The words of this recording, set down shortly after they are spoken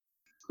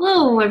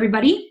Hello,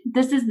 everybody.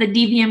 This is the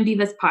DVM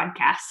Divas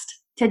podcast.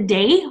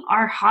 Today,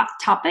 our hot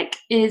topic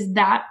is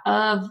that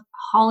of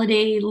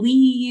holiday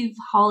leave,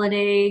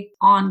 holiday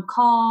on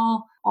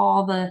call,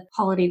 all the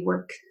holiday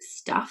work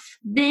stuff.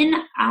 Then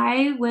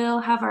I will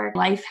have our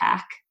life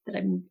hack that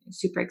I'm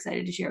super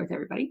excited to share with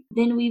everybody.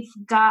 Then we've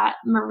got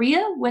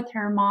Maria with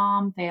her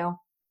mom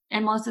fail,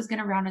 and Melissa's going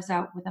to round us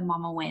out with a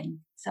mama win.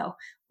 So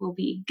we'll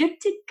be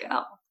good to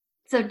go.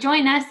 So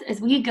join us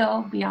as we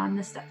go beyond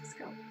the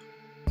stethoscope.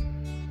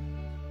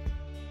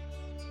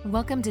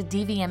 Welcome to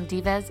DVM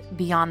Divas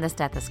Beyond the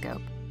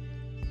Stethoscope.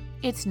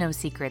 It's no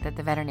secret that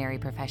the veterinary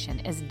profession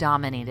is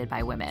dominated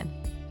by women.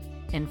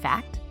 In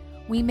fact,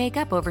 we make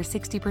up over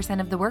 60%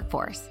 of the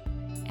workforce,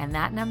 and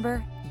that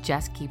number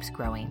just keeps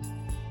growing.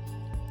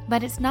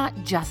 But it's not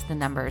just the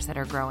numbers that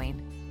are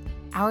growing.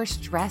 Our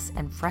stress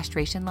and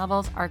frustration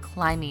levels are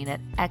climbing at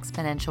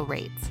exponential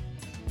rates.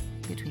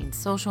 Between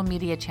social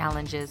media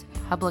challenges,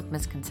 public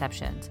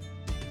misconceptions,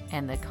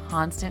 and the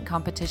constant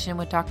competition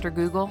with Dr.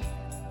 Google,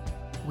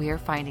 we are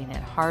finding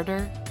it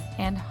harder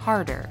and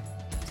harder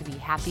to be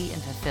happy and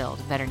fulfilled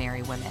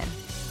veterinary women.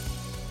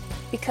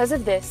 Because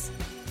of this,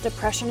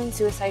 depression and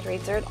suicide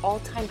rates are at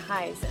all-time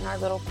highs in our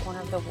little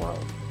corner of the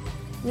world.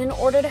 And in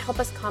order to help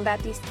us combat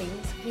these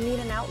things, we need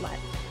an outlet.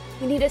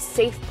 We need a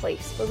safe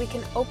place where we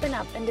can open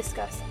up and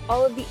discuss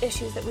all of the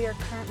issues that we are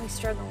currently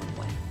struggling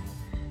with.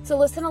 So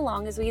listen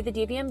along as we, the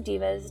DVM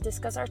Divas,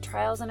 discuss our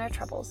trials and our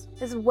troubles,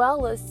 as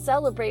well as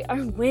celebrate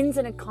our wins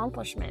and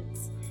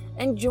accomplishments.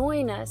 And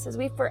join us as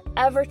we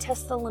forever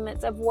test the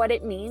limits of what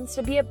it means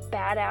to be a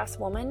badass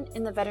woman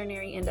in the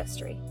veterinary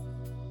industry.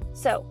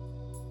 So,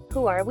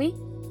 who are we?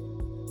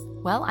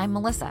 Well, I'm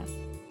Melissa.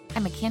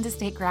 I'm a Kansas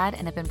State grad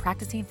and have been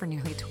practicing for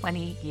nearly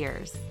 20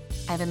 years.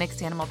 I have a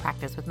mixed animal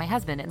practice with my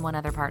husband and one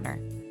other partner.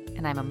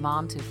 And I'm a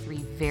mom to 3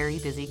 very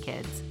busy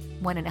kids,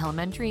 one in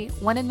elementary,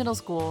 one in middle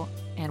school,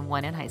 and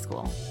one in high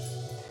school.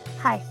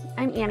 Hi,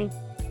 I'm Annie.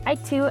 I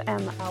too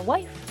am a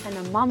wife and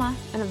a mama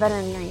and a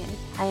veterinarian.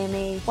 I am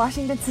a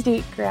Washington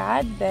State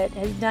grad that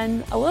has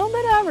done a little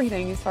bit of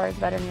everything as far as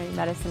veterinary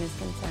medicine is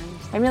concerned.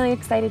 I'm really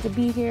excited to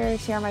be here,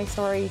 share my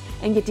story,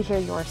 and get to hear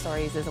your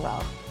stories as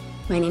well.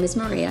 My name is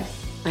Maria.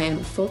 I am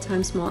a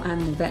full-time small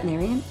animal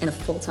veterinarian and a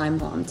full-time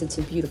mom to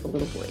 2 beautiful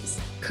little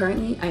boys.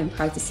 Currently, I am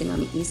practicing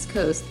on the East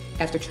Coast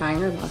after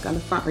trying our luck on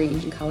the Front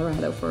Range in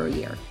Colorado for a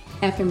year.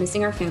 After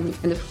missing our family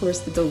and of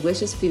course the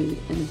delicious food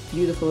and the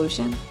beautiful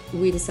ocean,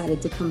 we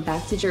decided to come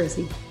back to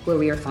Jersey, where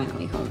we are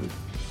finally home.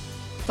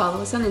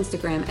 Follow us on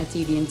Instagram at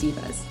DVM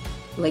Divas.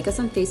 Like us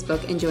on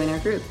Facebook and join our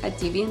group at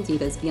DVM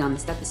Divas Beyond the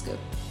Stethoscope.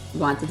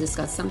 Want to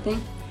discuss something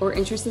or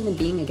interested in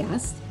being a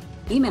guest?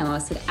 Email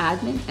us at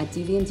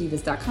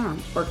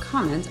admin@dvmdivas.com or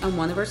comment on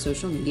one of our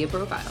social media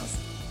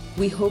profiles.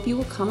 We hope you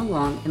will come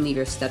along and leave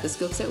your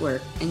stethoscopes at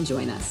work and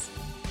join us.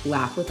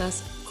 Laugh with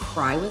us,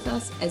 cry with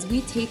us as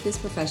we take this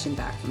profession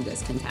back from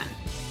discontent.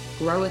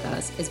 Grow with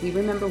us as we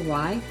remember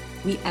why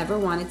we ever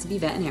wanted to be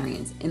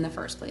veterinarians in the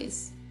first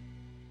place.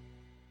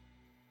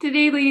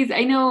 Today, ladies,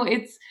 I know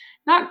it's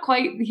not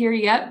quite here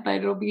yet, but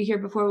it'll be here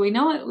before we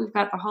know it. We've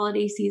got the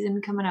holiday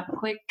season coming up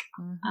quick.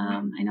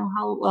 I know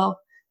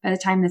by the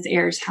time this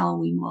airs,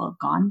 Halloween will have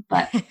gone,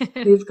 but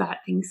we've got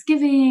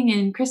Thanksgiving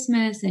and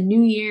Christmas and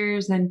New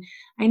Year's. And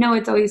I know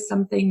it's always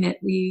something that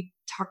we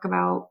talk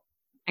about.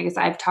 I guess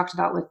I've talked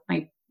about with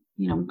my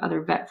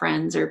other vet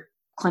friends or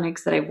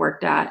clinics that I've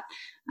worked at.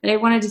 And I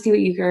wanted to see what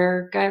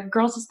your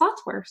girls'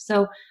 thoughts were.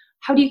 So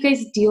how do you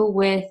guys deal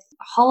with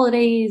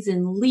holidays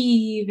and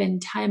leave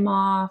and time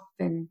off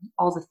and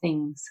all the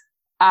things?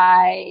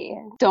 I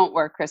don't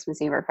work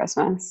Christmas Eve or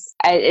Christmas.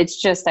 I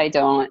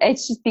don't.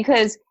 It's just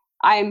because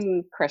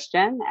I'm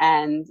Christian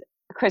and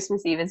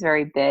Christmas Eve is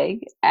very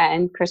big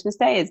and Christmas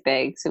Day is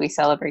big. So we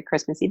celebrate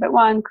Christmas Eve at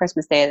one,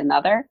 Christmas Day at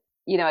another.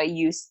 I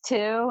used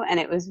to, and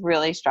it was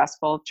really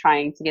stressful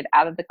trying to get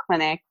out of the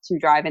clinic to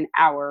drive an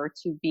hour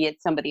to be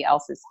at somebody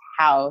else's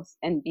house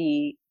and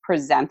be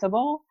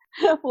presentable,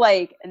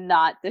 like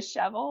not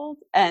disheveled.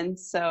 And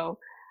so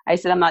I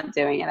said, I'm not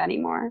doing it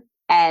anymore.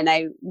 And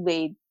I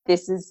laid,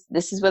 this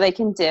is what I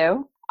can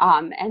do.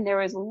 And there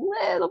was a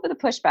little bit of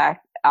pushback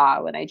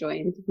when I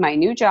joined my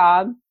new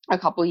job a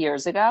couple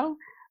years ago,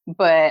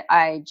 but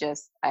I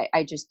just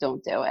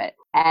don't do it.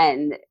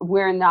 And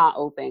we're not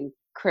open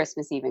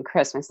Christmas Eve and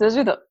Christmas. Those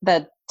are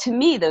to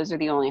me, those are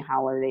the only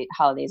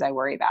holidays I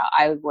worry about.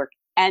 I would work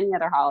any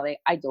other holiday.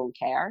 I don't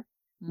care.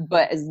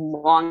 But as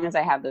long as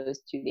I have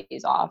those 2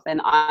 days off,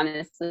 and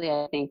honestly,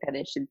 I think that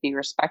it should be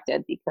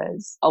respected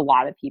because a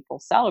lot of people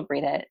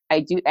celebrate it.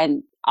 I do.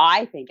 And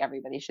I think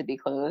everybody should be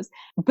closed,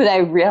 but I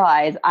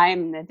realize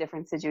I'm in a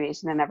different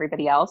situation than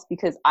everybody else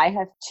because I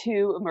have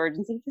 2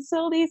 emergency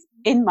facilities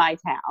in my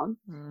town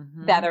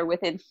that are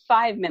within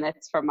 5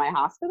 minutes from my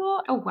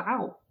hospital. Oh,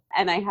 wow.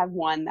 And I have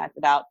one that's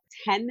about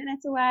 10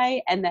 minutes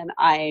away, and then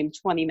I'm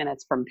 20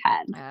 minutes from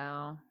Penn.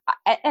 Oh.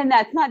 And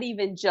that's not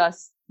even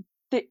just,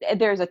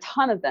 there's a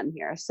ton of them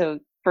here. So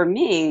for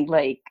me,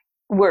 like,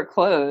 we're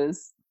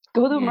closed.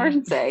 Go to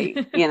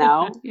emergency,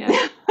 Yeah.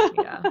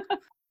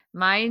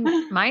 My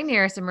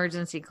nearest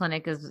emergency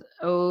clinic is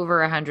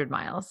over 100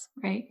 miles.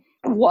 Right.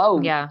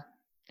 Whoa. Yeah.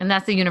 And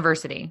that's the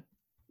university.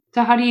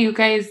 So how do you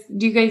guys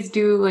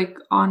do like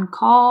on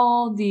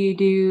call?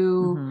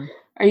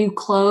 Are you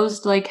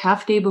closed like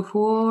half day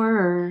before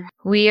or?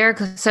 We are,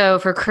 so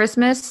for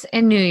Christmas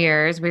and New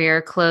Year's, we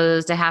are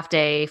closed a half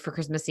day for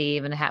Christmas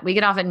Eve and we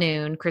get off at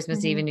noon,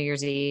 Christmas Eve and New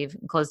Year's Eve,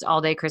 closed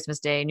all day Christmas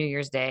Day, New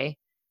Year's Day,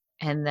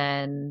 and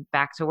then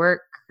back to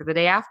work the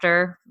day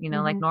after,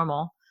 like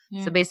normal.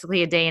 Yeah. So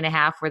basically a day and a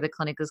half where the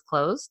clinic is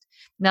closed.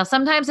 Now,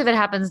 sometimes if it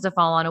happens to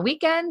fall on a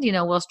weekend,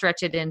 we'll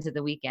stretch it into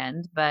the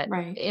weekend, but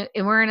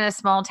we're in a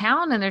small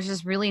town and there's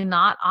just really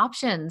not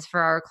options for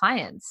our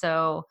clients.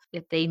 So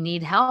if they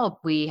need help,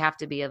 we have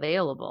to be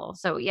available.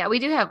 So yeah, we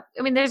do have,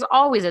 there's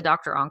always a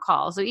doctor on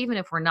call. So even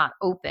if we're not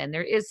open,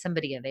 there is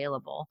somebody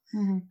available.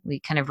 We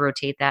kind of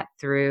rotate that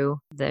through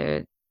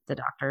the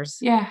doctors.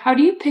 Yeah. How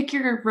do you pick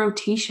your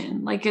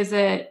rotation? Like, is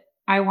it,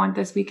 I want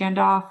this weekend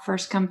off,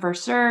 first come,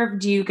 first serve?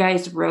 Do you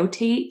guys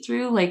rotate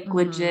through like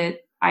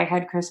legit? I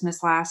had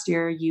Christmas last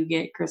year. You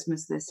get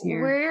Christmas this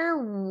year.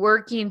 We're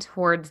working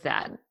towards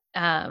that.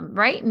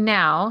 Right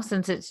now,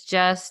 since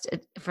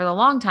for a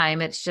long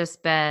time, it's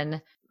just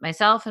been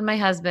myself and my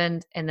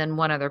husband and then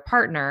one other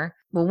partner.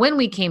 Well, when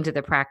we came to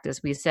the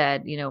practice, we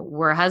said,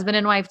 we're a husband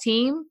and wife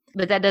team,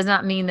 but that does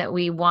not mean that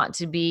we want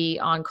to be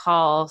on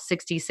call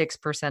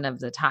 66% of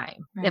the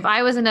time. Right. If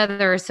I was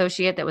another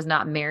associate that was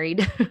not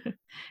married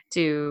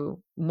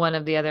to one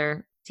of the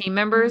other team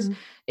members,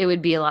 it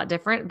would be a lot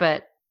different,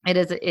 but I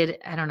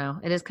don't know.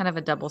 It is kind of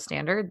a double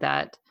standard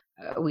that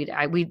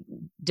we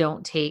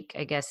don't take,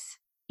 I guess,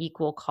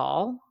 equal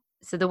call.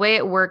 So the way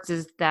it works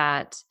is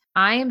that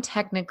I am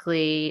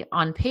technically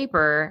on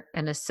paper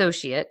an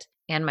associate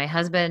and my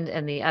husband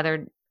and the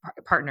other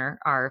partner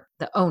are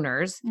the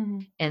owners.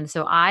 And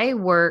so I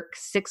work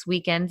 6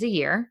 weekends a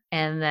year,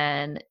 and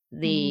then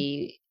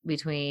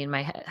between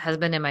my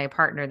husband and my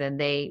partner, then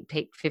they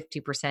take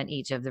 50%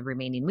 each of the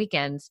remaining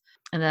weekends.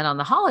 And then on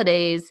the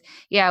holidays,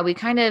 we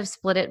kind of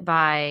split it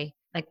by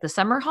like the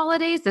summer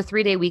holidays, the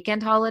 3-day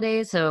weekend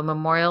holidays. So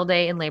Memorial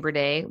Day and Labor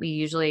Day, we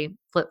usually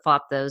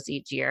flip-flop those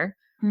each year.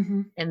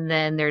 And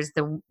then there's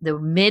the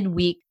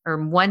midweek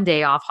or 1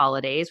 day off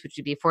holidays, which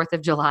would be 4th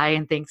of July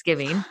and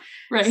Thanksgiving.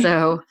 Right.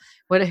 So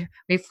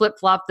we flip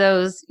flop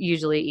those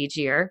usually each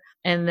year.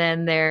 And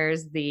then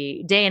there's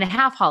the day and a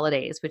half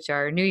holidays, which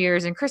are New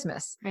Year's and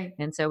Christmas. Right.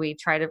 And so we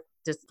try to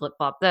just flip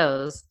flop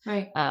those.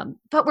 Right.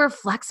 But we're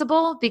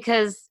flexible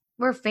because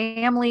we're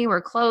family,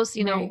 we're close,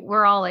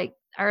 we're all like,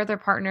 our other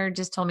partner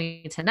just told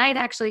me tonight,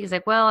 actually, he's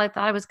like, well, I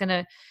thought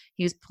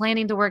he was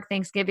planning to work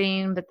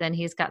Thanksgiving, but then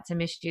he's got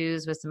some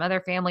issues with some other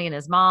family and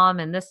his mom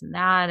and this and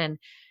that. And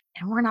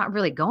we're not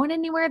really going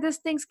anywhere this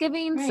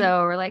Thanksgiving. Right.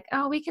 So we're like,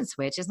 oh, we can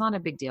switch. It's not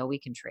a big deal. We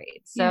can trade.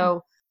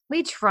 So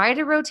we try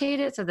to rotate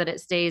it so that it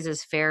stays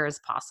as fair as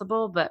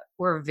possible, but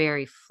we're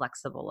very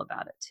flexible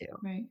about it too.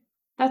 Right.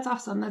 That's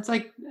awesome. That's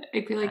like,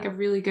 I feel like a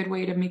really good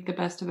way to make the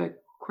best of a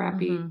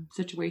crappy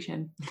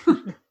situation.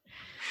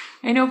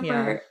 I know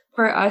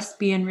for us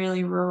being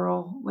really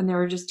rural, when there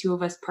were just 2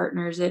 of us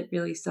partners, it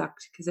really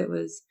sucked because it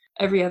was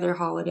every other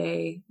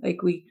holiday.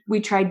 Like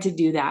we tried to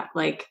do that.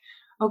 Like,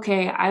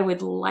 okay, I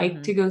would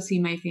like to go see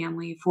my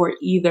family for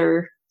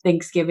either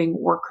Thanksgiving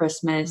or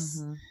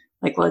Christmas.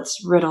 Like,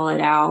 let's riddle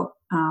it out.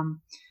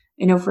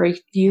 I know for a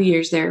few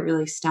years there, it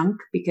really stunk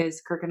because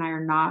Kirk and I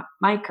are not,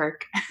 my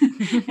Kirk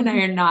and I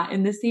are not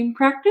in the same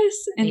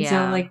practice. And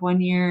so like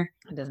 1 year,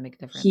 it doesn't make a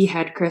difference. He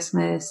had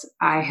Christmas,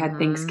 I had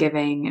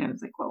Thanksgiving, and it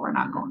was like, well, we're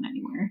not going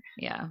anywhere.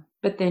 Yeah.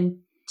 But then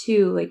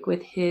too, like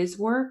with his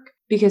work,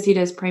 because he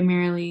does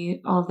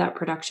primarily all of that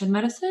production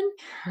medicine,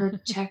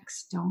 her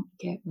checks don't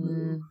get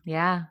moved.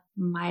 Yeah.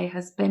 My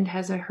husband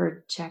has a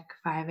herd check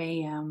 5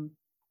 a.m.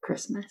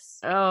 Christmas.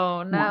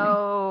 Oh,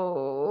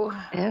 no.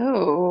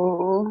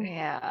 Ew.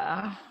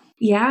 Yeah.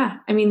 Yeah.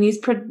 I mean, these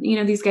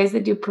guys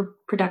that do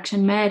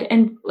production med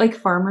and like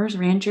farmers,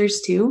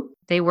 ranchers too.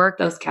 They work.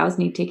 Those cows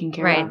need taken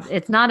care of. Right.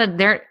 It's not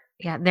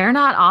they're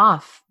not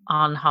off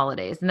on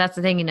holidays. And that's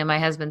the thing, my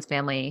husband's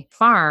family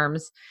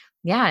farms.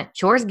 Yeah.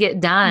 Chores get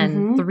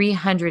done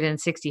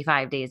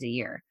 365 days a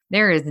year.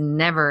 There is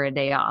never a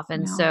day off.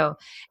 And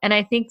and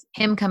I think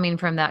him coming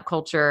from that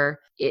culture,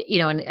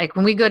 and like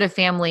when we go to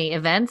family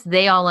events,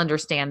 they all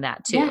understand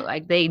that too. Yeah.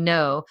 Like they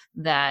know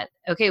that,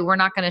 okay, we're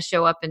not going to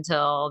show up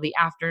until the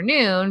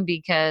afternoon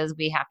because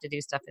we have to do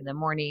stuff in the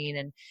morning.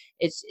 And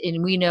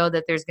we know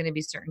that there's going to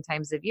be certain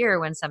times of year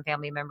when some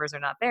family members are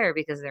not there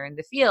because they're in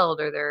the field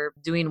or they're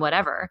doing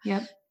whatever.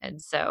 Yep. And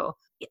so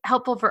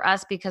helpful for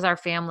us because our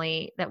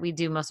family that we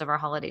do most of our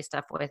holiday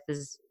stuff with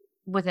is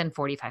within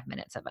 45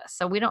 minutes of us.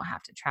 So we don't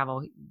have to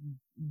travel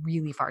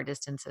really far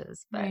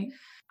distances. But right.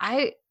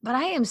 I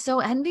am so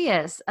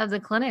envious of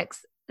the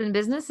clinics and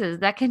businesses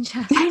that can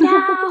just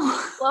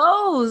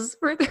close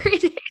for 3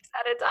 days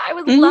at a time. I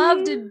would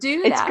love to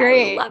do that. It's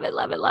great. Love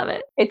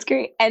it. It's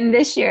great. And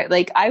this year,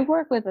 like I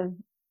work with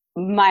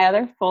my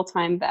other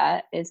full-time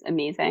vet is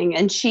amazing.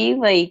 And she's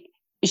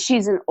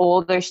she's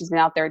been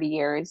out 30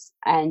 years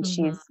and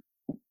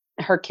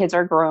her kids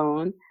are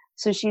grown.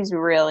 So she's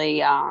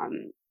really,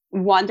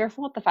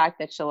 wonderful at the fact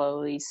that she'll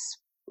always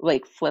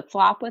like flip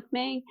flop with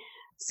me.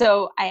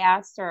 So I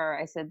asked her,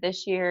 I said,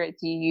 this year,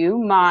 do you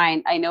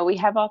mind? I know we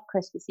have off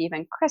Christmas Eve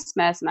and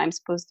Christmas, and I'm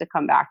supposed to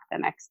come back the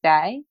next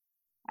day.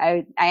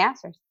 I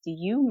asked her, do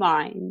you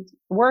mind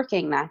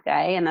working that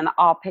day? And then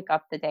I'll pick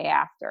up the day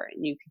after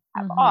and you can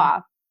have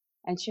off.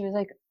 And she was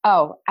like,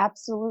 oh,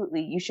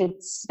 absolutely. You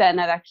should spend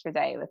that extra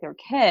day with your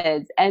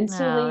kids. And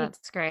so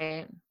that's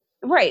great.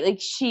 Right. Like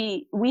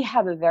we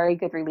have a very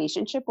good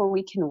relationship where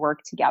we can work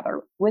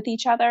together with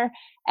each other.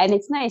 And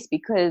it's nice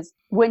because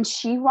when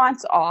she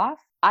wants off,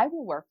 I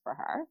will work for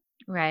her.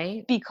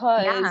 Right.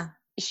 Because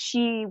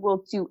she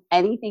will do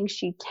anything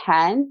she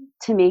can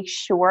to make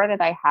sure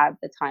that I have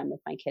the time with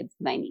my kids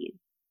that I need.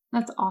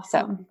 That's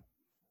awesome. So,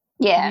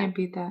 yeah. You can't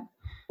beat that.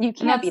 You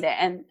can't beat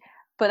it.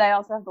 But I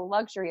also have the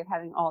luxury of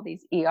having all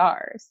these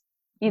ERs.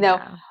 You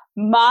know,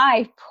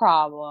 my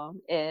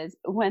problem is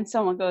when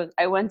someone goes,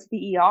 I went to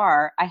the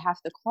ER, I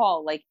have to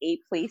call like 8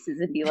 places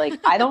and be like,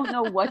 I don't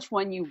know which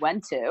one you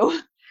went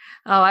to.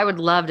 Oh, I would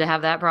love to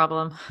have that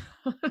problem.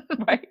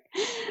 Right.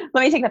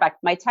 Let me take that back.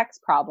 My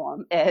text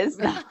problem is.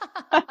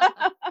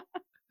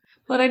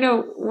 But I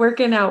know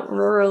working out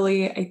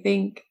rurally, I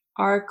think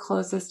our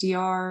closest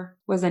ER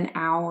was an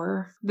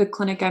hour. The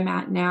clinic I'm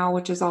at now,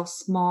 which is all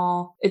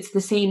small, it's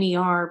the same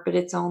ER, but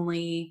it's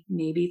only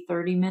maybe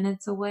 30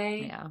 minutes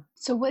away. Yeah.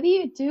 So what do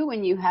you do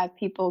when you have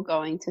people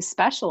going to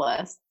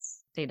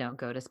specialists? They don't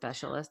go to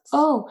specialists.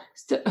 Oh,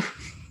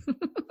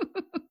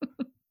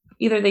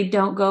 either they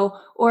don't go,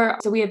 or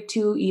so we have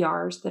 2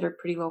 ERs that are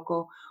pretty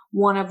local,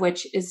 one of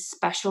which is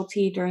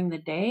specialty during the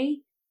day,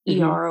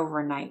 ER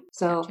overnight.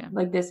 So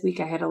like this week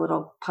I had a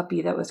little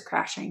puppy that was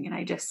crashing and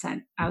I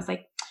was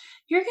like,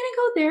 you're going to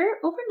go there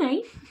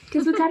overnight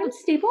because we got him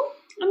stable.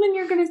 And then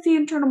you're going to see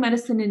internal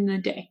medicine in the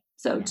day.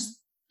 So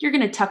you're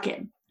going to tuck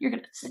in. You're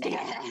going to stay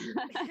there.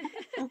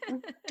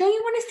 Don't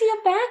you want to see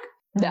him back?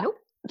 Nope.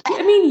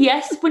 I mean,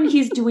 yes, when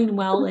he's doing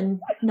well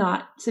and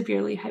not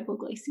severely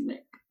hypoglycemic.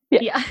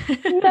 Yeah.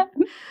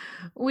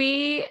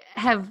 We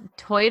have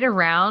toyed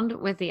around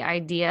with the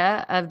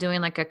idea of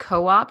doing like a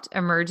co-opt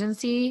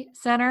emergency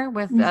center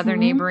with the other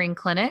neighboring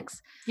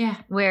clinics. Yeah.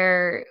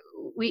 Where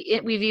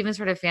we've even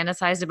sort of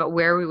fantasized about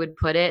where we would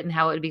put it and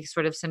how it would be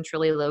sort of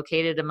centrally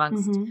located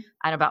amongst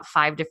about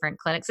 5 different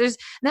clinics. And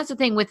that's the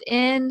thing,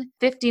 within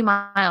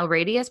 50-mile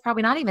radius,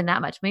 probably not even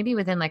that much, maybe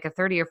within like a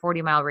 30 or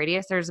 40-mile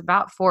radius, there's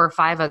about 4 or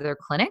 5 other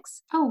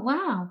clinics. Oh,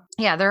 wow.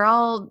 Yeah. They're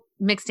all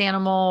mixed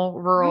animal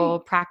rural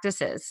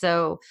practices.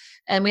 So,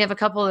 and we have a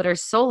couple that are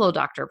solo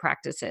doctor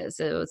practices.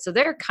 So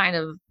they're kind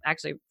of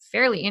actually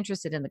fairly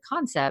interested in the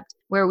concept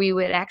where we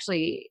would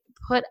actually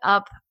put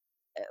up,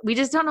 we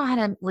just don't know how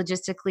to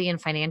logistically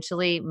and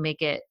financially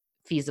make it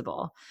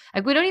feasible.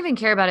 Like we don't even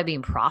care about it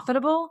being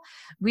profitable.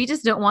 We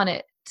just don't want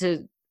it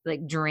to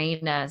like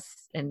drain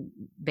us and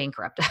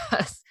bankrupt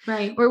us.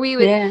 Right. Where we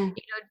would,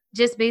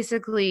 just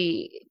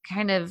basically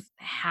kind of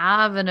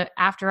have an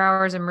after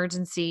hours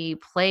emergency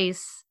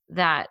place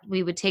that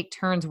we would take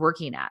turns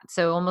working at.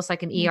 So almost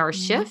like an ER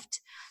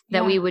shift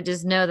that we would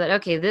just know that,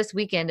 okay, this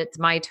weekend it's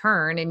my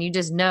turn. And you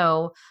just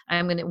know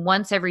I'm going to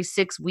once every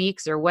 6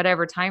 weeks or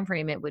whatever time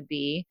frame it would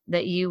be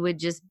that you would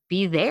just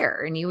be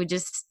there and you would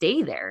just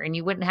stay there and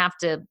you wouldn't have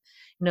to,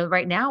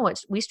 right now what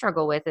we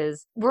struggle with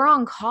is we're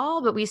on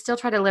call, but we still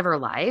try to live our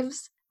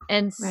lives.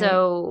 And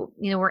so,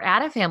 we're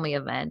at a family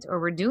event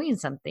or we're doing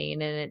something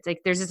and it's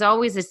like, there's just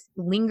always this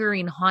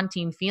lingering,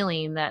 haunting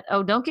feeling that,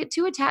 oh, don't get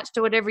too attached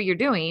to whatever you're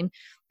doing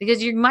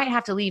because you might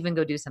have to leave and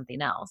go do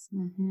something else.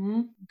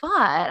 But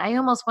I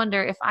almost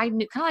wonder if I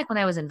knew, kind of like when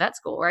I was in vet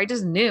school where I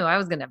just knew I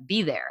was going to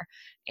be there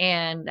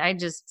and I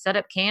just set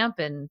up camp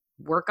and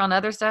work on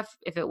other stuff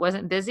if it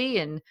wasn't busy.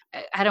 And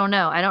I don't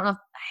know.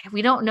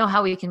 We don't know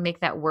how we can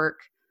make that work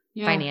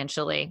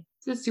financially.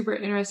 It's a super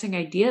interesting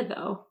idea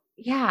though.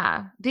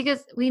 Yeah,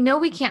 because we know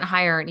we can't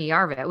hire an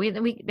ER vet.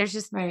 There's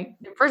just,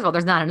 first of all,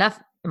 there's not enough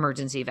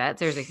emergency vets.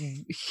 There's a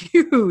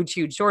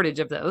huge shortage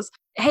of those.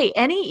 Hey,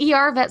 any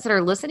ER vets that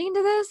are listening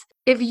to this,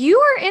 if you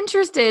are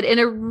interested in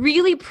a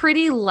really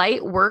pretty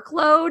light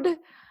workload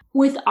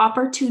with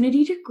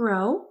opportunity to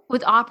grow,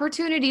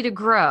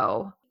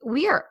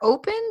 we are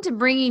open to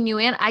bringing you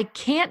in. I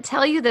can't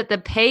tell you that the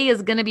pay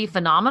is going to be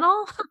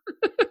phenomenal.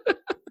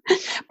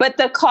 But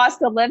the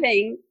cost of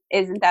living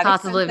isn't that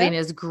expensive? Cost of living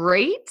is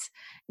great.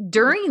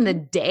 During the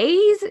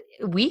days,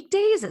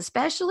 weekdays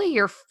especially,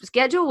 your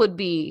schedule would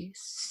be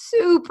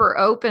super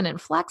open and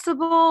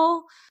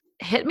flexible.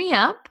 Hit me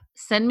up.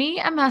 Send me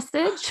a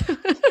message.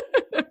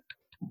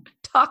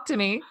 Talk to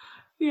me.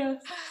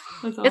 Yes.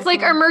 Awesome. It's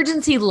like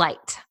emergency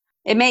light.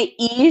 It may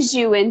ease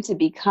you into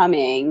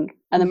becoming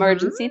an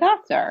emergency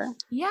doctor.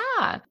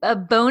 Yeah. A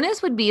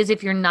bonus would be is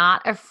if you're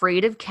not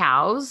afraid of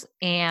cows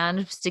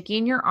and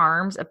sticking your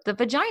arms up the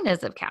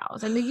vaginas of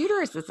cows and the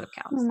uteruses of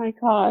cows. Oh my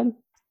God.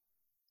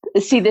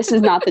 See, this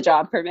is not the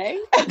job for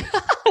me.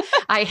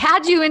 I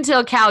had you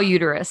until cow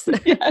uterus.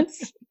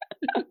 Yes.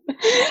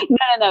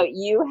 No.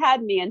 You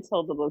had me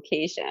until the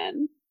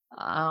location.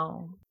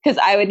 Oh. Because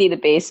I would need a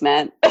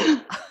basement.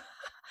 Oh,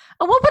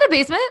 we'll put a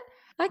basement.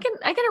 I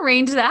can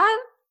arrange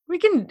that. We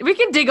can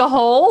dig a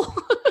hole.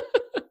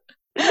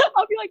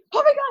 I'll be like,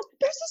 oh my God,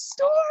 there's a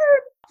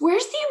storm.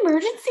 Where's the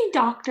emergency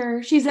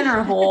doctor? She's in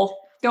her hole.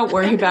 Don't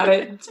worry about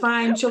it. It's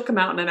fine. She'll come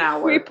out in an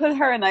hour. We put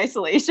her in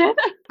isolation.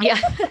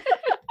 Yeah.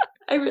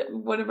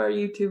 One of our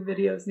YouTube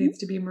videos needs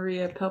to be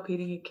Maria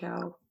palpating a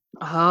cow.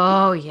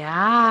 Oh,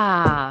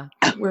 yeah.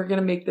 We're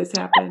going to make this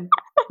happen.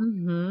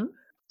 Mm-hmm.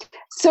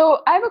 So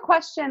I have a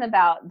question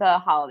about the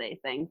holiday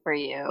thing for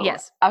you.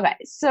 Yes. Okay.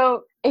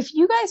 So if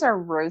you guys are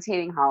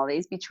rotating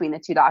holidays between the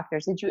two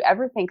doctors, did you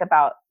ever think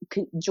about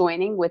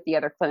joining with the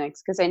other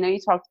clinics? Because I know you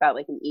talked about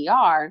like an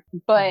ER,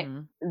 but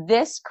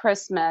this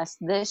Christmas,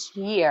 this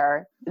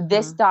year,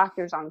 this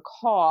doctor's on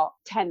call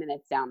 10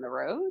 minutes down the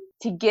road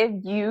to give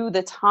you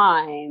the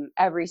time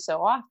every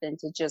so often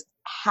to just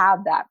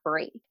have that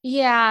break.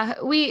 Yeah,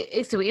 we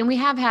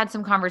have had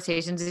some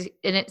conversations,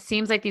 and it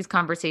seems like these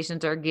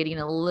conversations are getting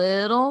a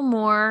little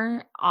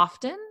more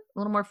often, a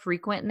little more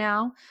frequent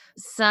now.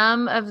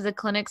 Some of the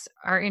clinics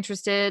are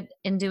interested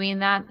in doing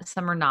that,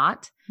 some are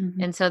not.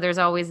 And so there's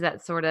always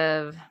that sort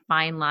of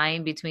fine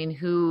line between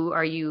who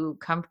are you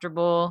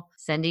comfortable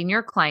sending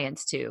your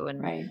clients to.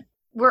 And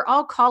we're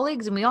all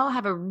colleagues and we all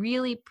have a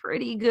really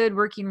pretty good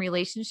working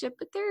relationship,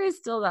 but there is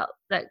still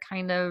that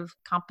kind of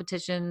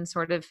competition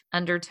sort of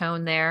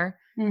undertone there.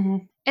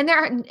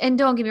 And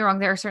don't get me wrong,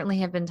 there certainly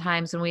have been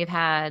times when we've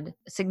had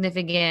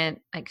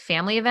significant like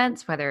family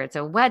events, whether it's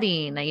a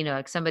wedding,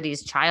 like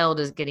somebody's child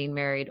is getting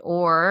married,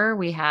 or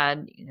we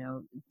had,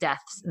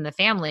 deaths in the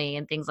family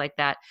and things like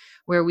that,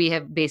 where we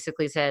have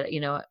basically said,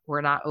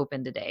 we're not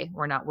open today.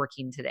 We're not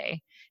working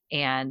today.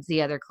 And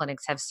the other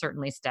clinics have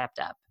certainly stepped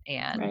up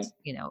and,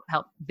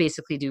 help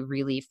basically do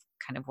relief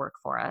kind of work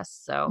for us.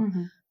 So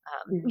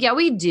yeah,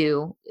 we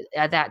do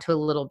add that to a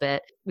little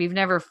bit. We've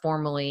never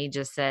formally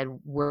just said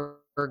we're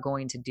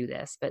going to do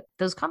this, but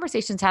those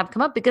conversations have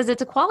come up because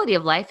it's a quality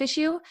of life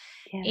issue.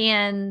 Yeah.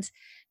 And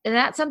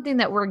that's something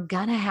that we're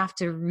going to have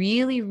to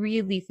really,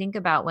 really think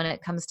about when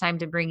it comes time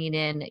to bringing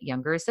in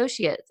younger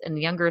associates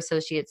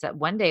that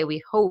one day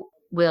we hope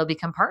will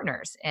become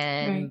partners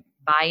and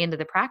buy into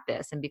the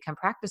practice and become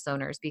practice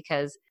owners,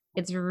 because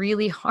it's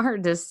really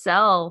hard to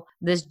sell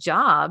this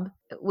job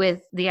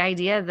with the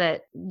idea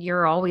that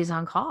you're always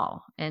on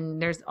call and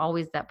there's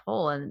always that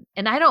pull. And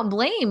I don't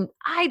blame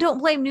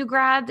new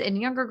grads and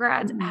younger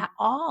grads at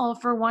all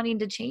for wanting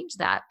to change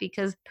that,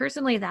 because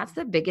personally, that's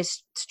the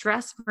biggest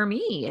stress for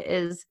me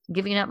is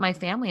giving up my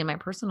family and my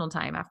personal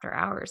time after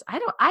hours.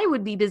 I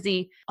would be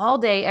busy all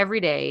day, every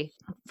day,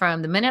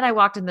 from the minute I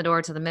walked in the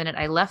door to the minute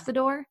I left the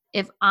door,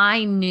 if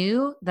I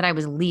knew that I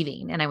was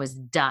leaving and I was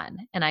done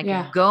and I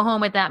could go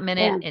home at that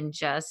minute and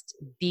just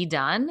be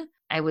done.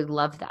 I would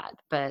love that.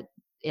 But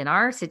in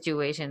our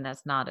situation,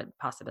 that's not a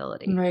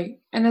possibility. Right.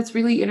 And that's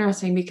really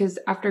interesting because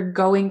after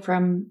going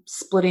from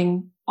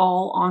splitting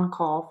all on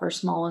call for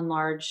small and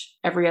large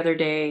every other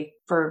day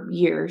for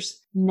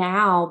years,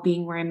 now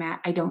being where I'm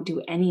at, I don't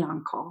do any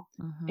on call.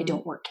 I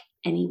don't work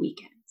any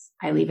weekends.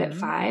 I leave at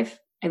 5.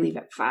 I leave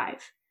at 5.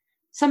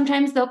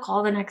 Sometimes they'll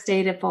call the next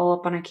day to follow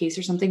up on a case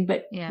or something,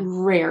 but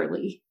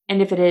rarely.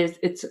 And if it is,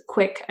 it's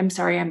quick. I'm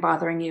sorry, I'm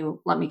bothering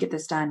you. Let me get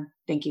this done.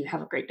 Thank you.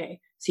 Have a great day.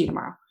 See you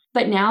tomorrow.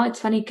 But now it's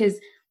funny because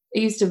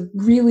it used to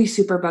really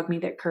super bug me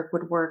that Kirk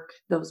would work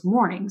those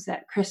mornings,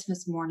 that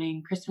Christmas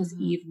morning, Christmas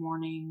Eve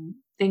morning,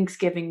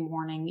 Thanksgiving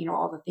morning,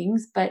 all the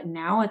things. But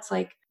now it's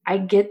like I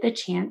get the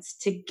chance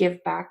to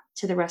give back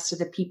to the rest of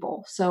the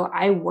people. So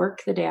I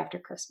work the day after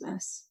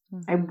Christmas.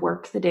 I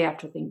work the day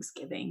after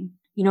Thanksgiving.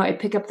 I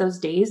pick up those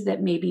days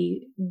that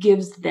maybe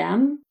gives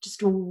them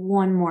just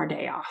one more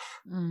day off.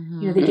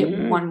 They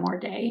get one more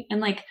day.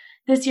 And like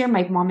this year,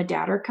 my mom and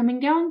dad are coming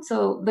down.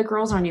 So the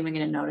girls aren't even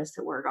going to notice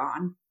that we're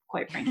gone,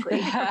 quite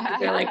frankly.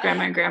 They're like,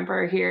 Grandma and Grandpa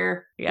are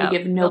here. They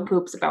give no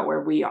poops about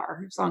where we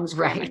are, as long as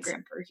Grandma and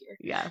Grandpa are here.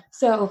 Yeah.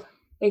 So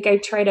like I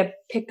try to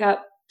pick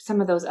up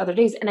some of those other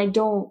days and I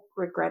don't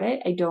regret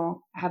it. I don't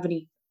have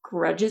any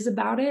grudges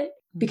about it.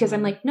 Because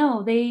I'm like,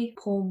 no, they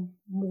pull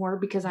more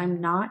because I'm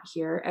not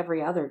here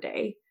every other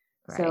day.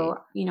 Right. So,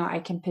 I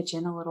can pitch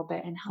in a little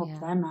bit and help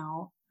them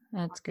out.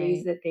 That's great.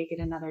 Days that they get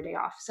another day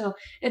off. So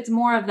it's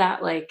more of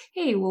that like,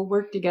 hey, we'll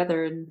work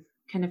together and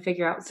kind of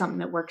figure out something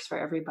that works for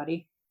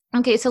everybody.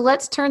 Okay, so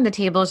let's turn the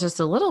tables just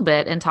a little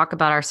bit and talk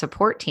about our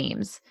support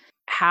teams.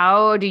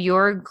 How do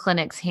your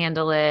clinics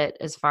handle it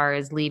as far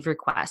as leave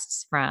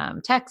requests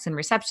from techs and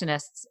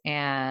receptionists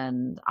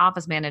and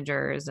office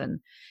managers?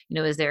 And,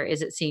 is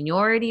it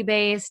seniority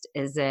based?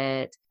 Is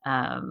it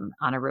on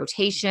a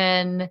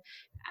rotation?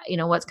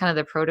 What's kind of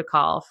the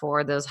protocol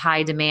for those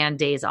high demand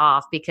days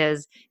off?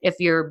 Because if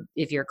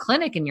your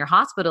clinic and your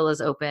hospital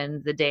is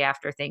open the day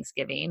after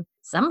Thanksgiving,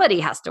 somebody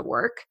has to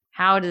work.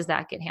 How does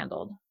that get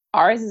handled?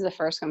 Ours is a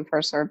first come,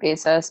 first serve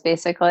basis,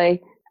 basically.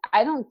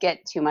 I don't get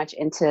too much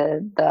into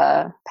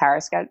the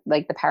para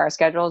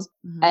schedules.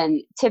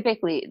 And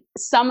typically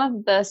some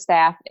of the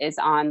staff is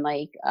on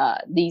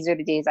these are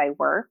the days I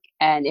work.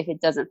 And if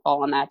it doesn't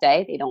fall on that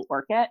day, they don't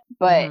work it.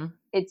 But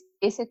it's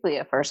basically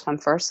a first come,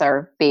 first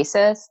serve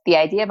basis. The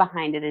idea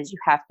behind it is you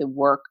have to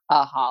work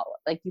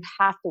you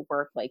have to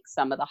work like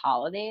some of the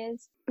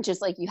holidays,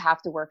 just like you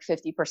have to work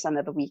 50%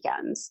 of the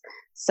weekends.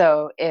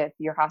 So if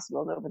your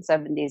hospital is open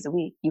 7 days a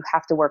week, you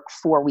have to work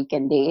 4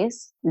 weekend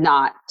days,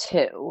 not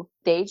 2.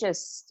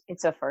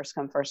 It's a first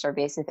come, first serve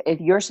basis. If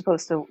you're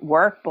supposed to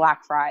work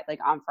Black Friday, like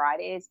on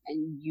Fridays,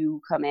 and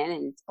you come in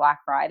and it's Black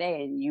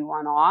Friday and you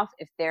want off,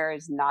 if there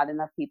is not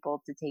enough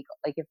people to take,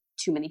 like if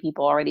too many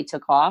people already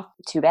took off,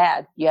 too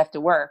bad, you have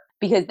to work,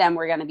 because then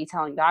we're going to be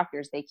telling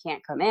doctors they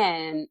can't come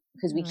in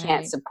because we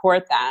can't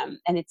support them,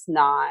 and it's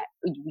not,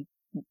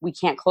 we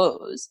can't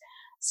close.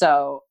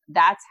 So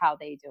that's how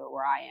they do it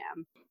where I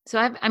am. So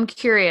I'm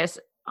curious,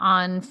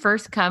 on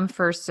first come,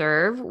 first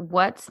serve,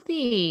 what's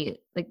the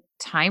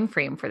time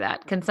frame for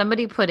that? Can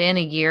somebody put in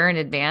a year in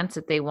advance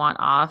that they want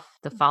off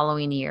the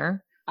following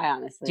year? I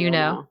honestly do you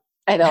know?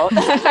 I don't.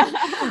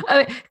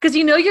 Because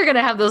you're going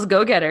to have those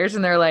go-getters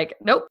and they're like,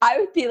 nope. I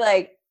would be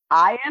like,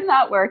 I am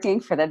not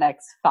working for the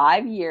next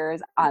 5 years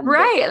on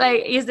right.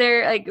 Like, is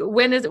there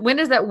when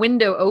is that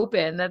window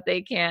open that they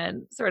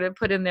can sort of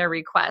put in their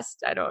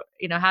request? I don't,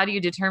 how do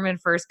you determine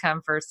first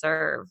come, first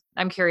serve?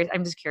 I'm curious.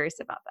 I'm just curious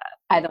about that.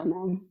 I don't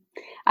know.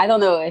 I don't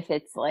know if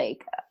it's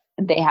like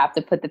they have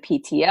to put the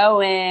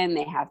PTO in,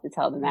 they have to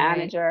tell the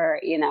manager,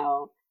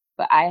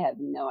 but I have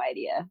no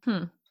idea.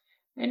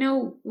 I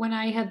know when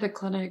I had the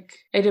clinic,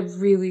 I had a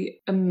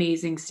really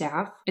amazing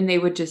staff and they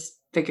would just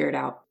figure it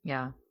out.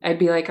 Yeah. I'd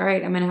be like, all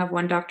right, I'm going to have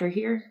one doctor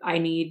here. I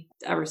need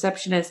a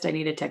receptionist. I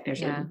need a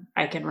technician.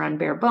 Yeah. I can run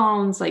bare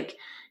bones. Like,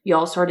 you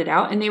all sort it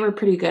out. And they were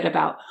pretty good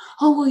about,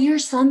 oh, well, your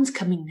son's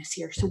coming this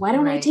year, so why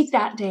don't I take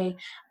that day?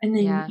 And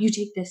then you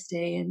take this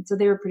day. And so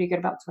they were pretty good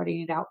about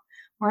sorting it out.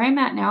 Where I'm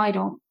at now,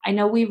 I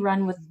know we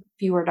run with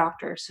fewer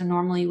doctors. So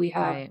normally we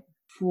have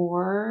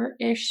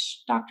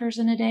 4-ish doctors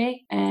in a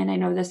day. And I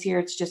know this year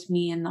it's just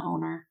me and the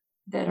owner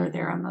that are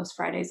there on those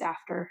Fridays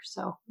after.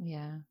 So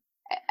yeah.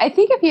 I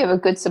think if you have a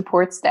good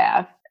support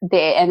staff,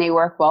 they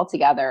work well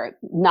together,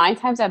 9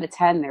 times out of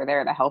 10, they're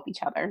there to help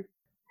each other.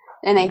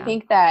 And I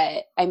think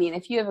that,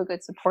 if you have a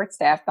good support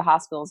staff, the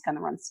hospital is going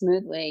to run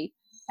smoothly.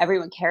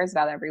 Everyone cares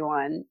about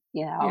everyone,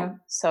 Yeah.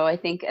 So I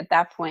think at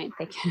that point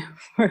they can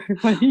afford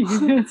everybody.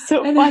 It's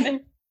so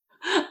funny.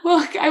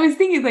 Well, I was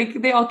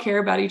thinking they all care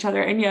about each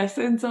other. And yes.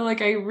 And so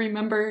I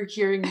remember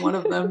hearing one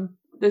of them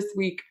this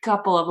week, a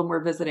couple of them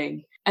were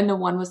visiting. And the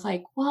one was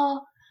like,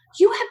 well,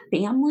 you have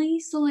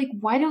family, so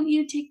why don't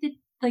you take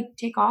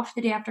off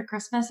the day after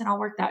Christmas and I'll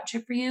work that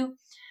shift for you?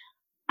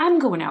 I'm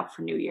going out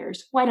for New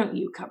Year's. Why don't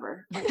you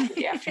cover the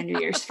day after New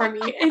Year's for me?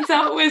 And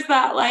so it was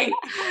that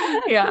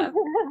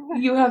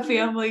you have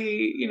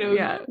family,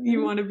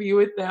 you want to be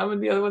with them,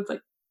 and the other one's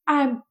like,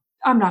 I'm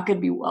not going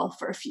to be well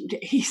for a few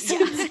days.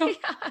 So,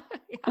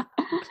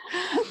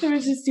 it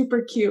was just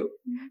super cute.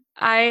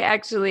 I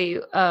actually,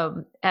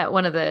 at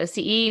one of the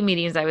CE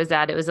meetings I was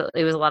at, it was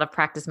a lot of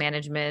practice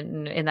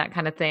management and that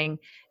kind of thing.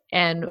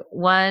 And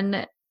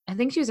one, I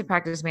think she was a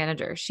practice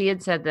manager. She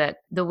had said that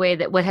the way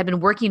that what had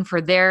been working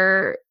for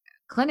their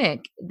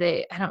clinic,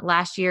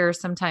 last year or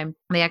sometime,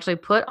 they actually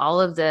put all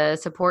of the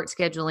support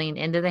scheduling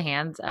into the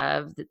hands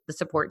of the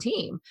support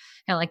team.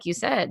 And like you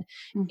said,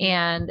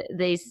 and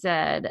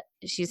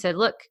she said,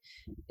 look,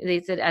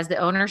 they said, as the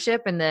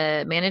ownership and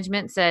the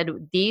management said,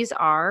 these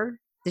are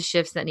the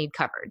shifts that need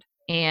covered.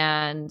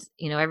 And,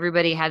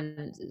 everybody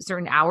had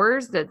certain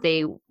hours that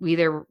they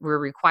either were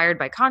required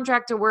by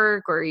contract to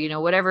work or,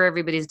 whatever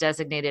everybody's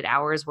designated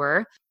hours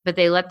were, but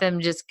they let them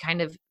just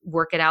kind of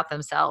work it out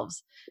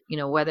themselves,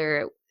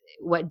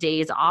 what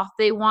days off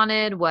they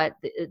wanted, what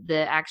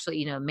the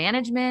actually,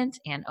 management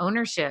and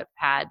ownership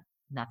had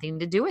nothing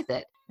to do with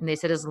it. And they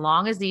said, as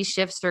long as these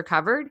shifts are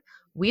covered,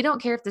 we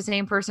don't care if the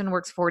same person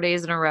works 4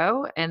 days in a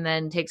row and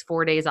then takes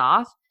 4 days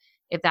off.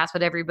 If that's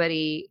what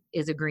everybody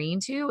is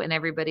agreeing to and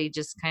everybody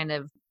just kind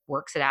of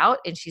works it out.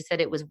 And she said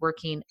it was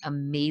working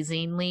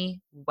amazingly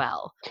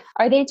well.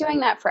 Are they doing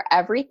that for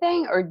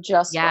everything or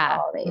just for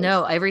holidays?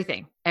 No,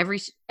 everything.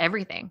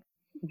 Everything.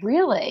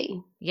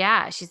 Really?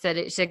 Yeah. She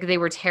said they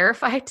were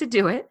terrified to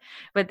do it,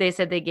 but they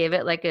said they gave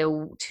it like a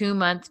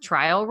 2-month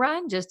trial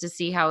run just to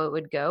see how it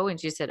would go. And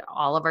she said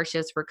all of our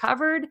shifts were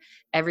covered.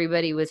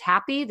 Everybody was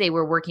happy. They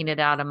were working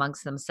it out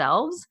amongst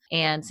themselves.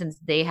 And since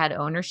they had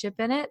ownership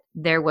in it,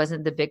 there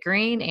wasn't the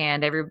bickering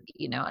and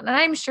and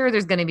I'm sure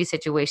there's going to be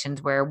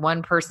situations where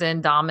one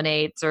person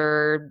dominates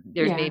or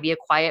there's maybe a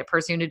quiet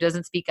person who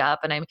doesn't speak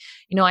up. And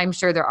I'm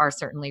sure there are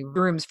certainly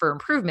rooms for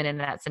improvement in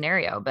that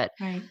scenario, but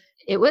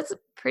it was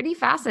pretty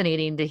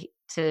fascinating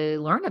to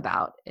learn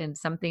about and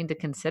something to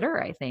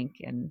consider, I think.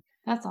 And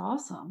that's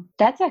awesome.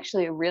 That's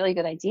actually a really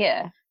good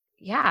idea.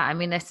 Yeah.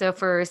 So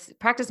for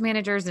practice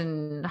managers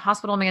and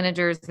hospital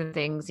managers and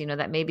things,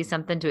 that may be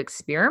something to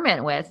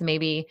experiment with,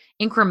 maybe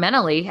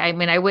incrementally.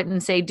 I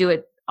wouldn't say do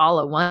it all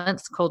at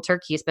once, cold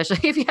turkey,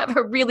 especially if you have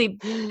a really,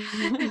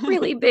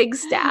 really big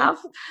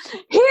staff.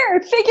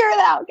 Here, figure it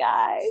out,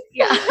 guys.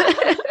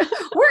 Yeah.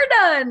 We're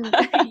done.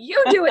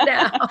 You do it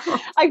now.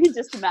 I can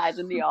just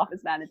imagine the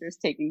office managers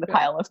taking the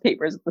pile of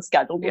papers with the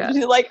schedule. Yeah.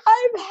 She's like,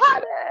 I've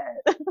had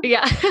it.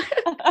 Yeah.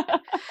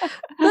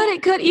 But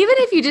it could, even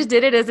if you just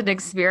did it as an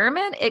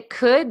experiment, it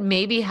could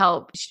maybe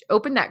help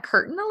open that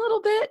curtain a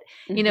little bit,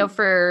 you know,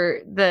 for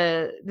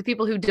the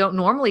people who don't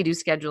normally do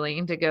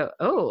scheduling to go,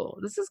 oh,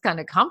 this is kind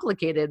of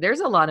complicated.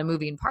 There's a lot of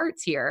moving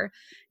parts here.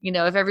 You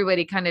know, if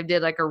everybody kind of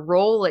did like a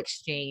role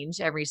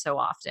exchange every so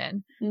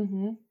often.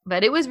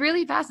 But it was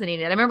really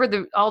fascinating. I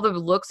remember all the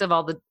looks of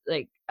all the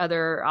like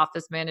other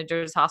office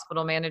managers,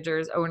 hospital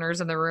managers,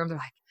 owners in the room. They're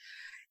like,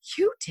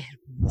 you did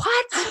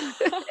what?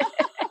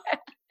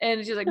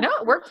 And she's like, no,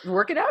 it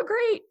worked it out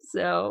great.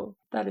 So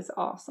that is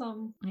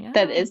awesome. Yeah.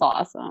 That is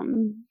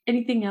awesome.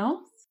 Anything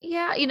else?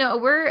 Yeah, you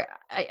know,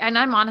 and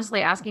I'm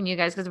honestly asking you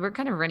guys because we're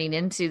kind of running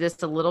into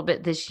this a little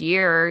bit this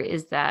year,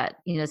 is that,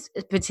 you know,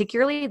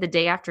 particularly the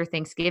day after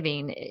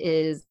Thanksgiving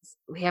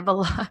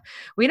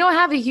we don't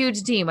have a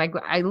huge team.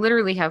 I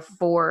literally have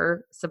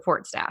 4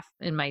 support staff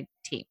in my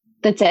team.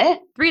 That's it?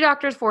 3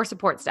 doctors, 4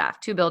 support staff,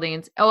 2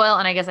 buildings. Oh, well,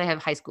 and I guess I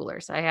have high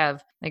schoolers. I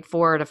have like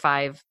 4 to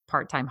 5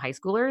 part-time high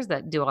schoolers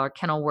that do all our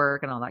kennel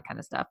work and all that kind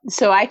of stuff.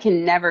 So I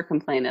can never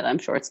complain that I'm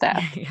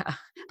short-staffed. Yeah.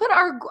 But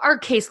our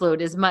caseload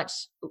is much,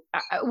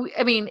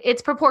 I mean,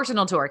 it's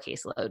proportional to our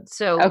caseload.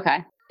 So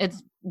okay,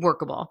 it's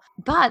workable.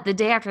 But the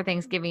day after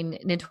Thanksgiving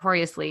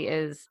notoriously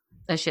is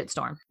a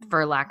shitstorm,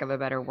 for lack of a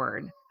better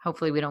word.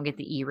 Hopefully we don't get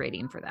the E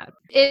rating for that.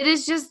 It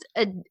is just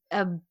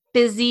a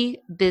busy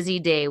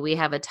day. We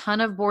have a ton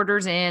of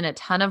boarders a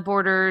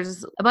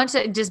bunch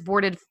that just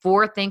boarded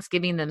for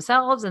Thanksgiving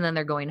themselves, and then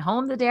they're going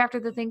home the day after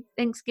the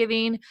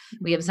Thanksgiving.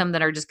 We have some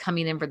that are just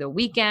coming in for the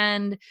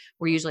weekend.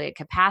 We're usually at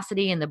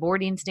capacity in the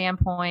boarding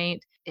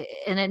standpoint,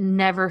 and it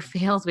never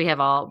fails. We have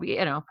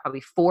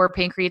probably 4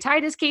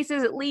 pancreatitis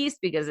cases at least,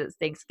 because it's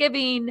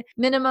Thanksgiving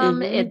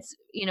minimum. It's,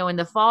 you know, in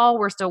the fall,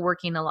 we're still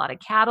working a lot of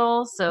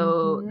cattle.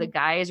 So the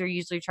guys are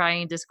usually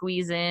trying to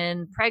squeeze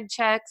in preg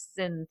checks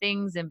and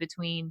things in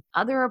between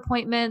other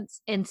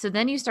appointments. And so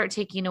then you start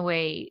taking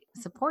away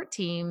support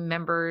team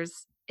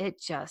members.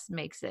 It just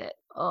makes it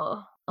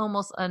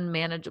almost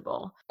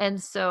unmanageable. And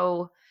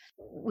so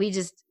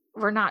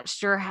we're not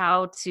sure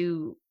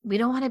we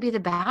don't want to be the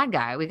bad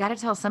guy. We got to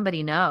tell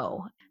somebody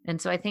no.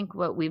 And so I think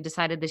what we've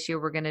decided this year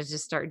we're going to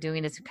just start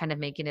doing is kind of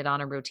making it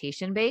on a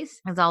rotation base,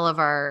 as all of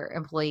our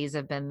employees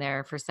have been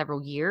there for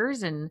several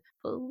years and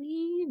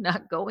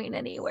not going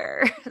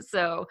anywhere.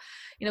 So,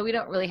 you know, we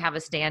don't really have a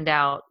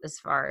standout as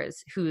far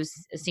as who's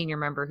a senior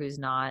member, who's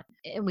not.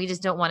 And we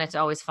just don't want it to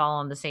always fall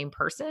on the same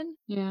person.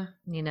 Yeah.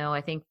 You know,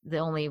 I think the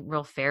only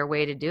real fair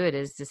way to do it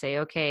is to say,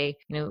 okay,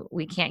 you know,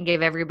 we can't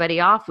give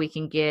everybody off.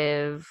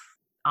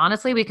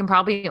 Honestly, we can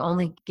probably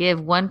only give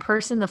one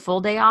person the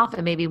full day off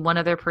and maybe one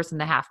other person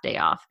the half day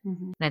off.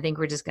 And I think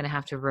we're just going to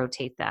have to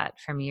rotate that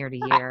from year to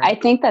year. I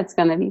think that's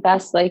going to be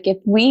best. Like if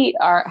we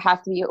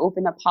have to be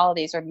open up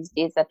holidays or these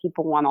days that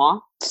people want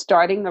off,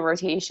 starting the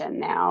rotation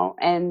now.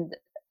 And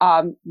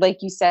like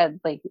you said,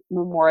 like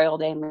Memorial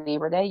Day and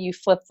Labor Day, you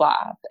flip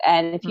flop.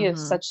 And if you have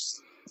such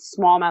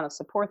small amount of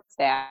support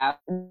staff,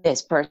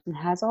 this person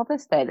has all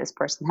this day, this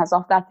person has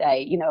off that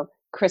day, you know,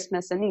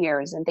 Christmas and New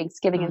Year's and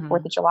Thanksgiving and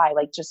 4th of July,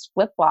 like just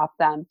flip flop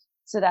them.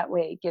 So that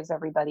way it gives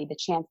everybody the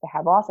chance to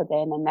have off a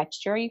day. And then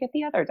next year you get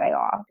the other day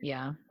off.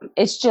 Yeah.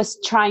 It's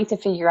just trying to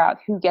figure out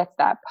who gets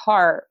that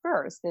part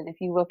first. And if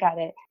you look at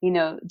it, you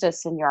know,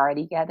 does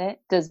seniority get it?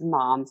 Does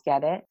moms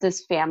get it?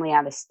 Does family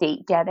out of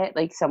state get it?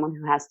 Like someone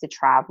who has to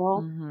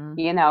travel,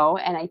 you know?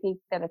 And I think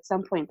that at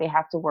some point they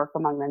have to work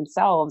among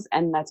themselves.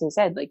 And that's what I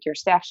said, like your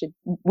staff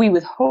we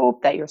would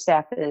hope that your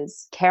staff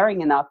is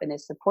caring enough and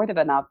is supportive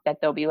enough that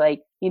they'll be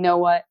like, you know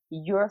what,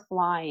 you're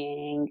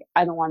flying.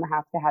 I don't want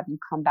to have you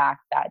come back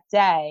that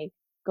day.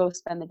 Go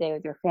spend the day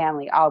with your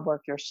family. I'll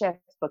work your shift,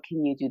 but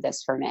can you do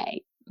this for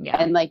me? Yeah.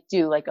 And like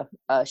do like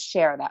a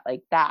share that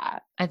like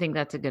that. I think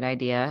that's a good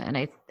idea. And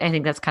I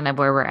think that's kind of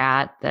where we're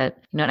at, that,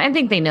 you know, and I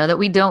think they know that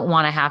we don't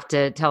want to have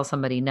to tell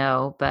somebody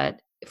no, but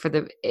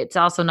it's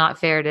also not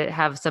fair to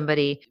have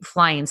somebody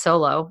flying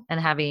solo and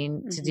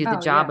having to do the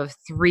job of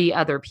 3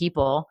 other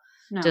people.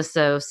 No. Just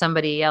so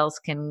somebody else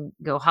can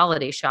go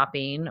holiday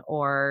shopping,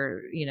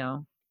 or, you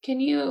know. Can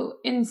you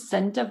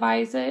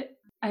incentivize it?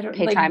 I don't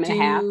pay time and a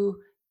half.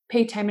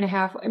 Pay time and a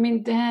half. I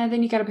mean,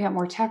 then you got to pay out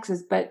more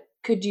taxes, but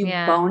could you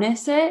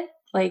bonus it?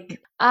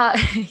 Like,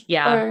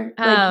 yeah. Or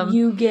like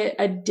you get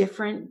a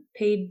different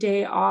paid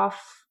day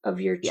off of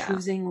your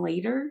choosing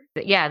later?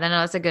 Yeah, then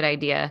that's a good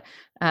idea.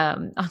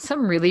 On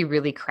some really,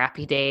 really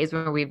crappy days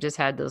where we've just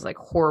had those like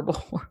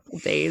horrible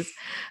days,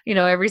 you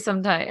know, every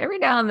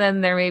now and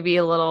then there may be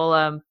a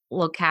little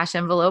cash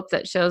envelope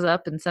that shows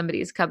up in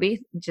somebody's cubby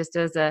just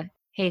as a,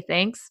 hey,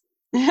 thanks.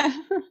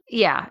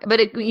 Yeah.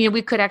 But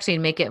we could actually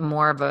make it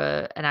more of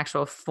an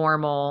actual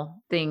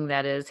formal thing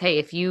that is, hey,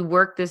 if you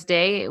work this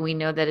day, we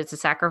know that it's a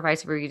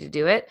sacrifice for you to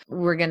do it.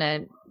 We're going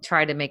to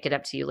try to make it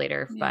up to you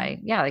later by,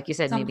 like you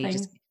said, maybe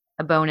just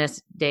a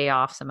bonus day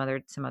off some other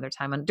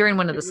time during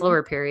one of the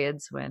slower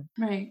periods when.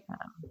 Right.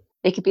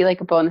 It could be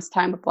like a bonus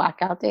time with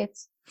blackout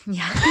dates.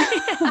 Yeah.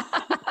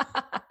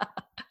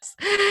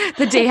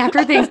 The day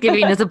after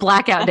Thanksgiving is a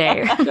blackout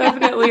day.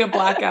 Definitely a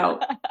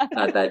blackout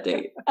at that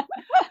date.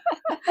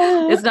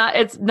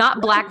 It's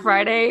not Black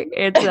Friday.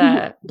 It's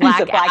a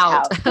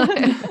blackout.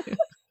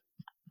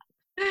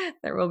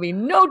 There will be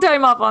no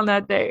time off on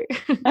that day.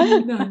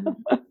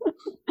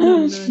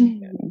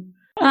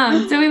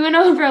 So we went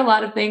over a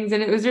lot of things,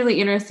 and it was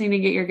really interesting to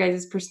get your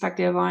guys'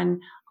 perspective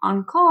on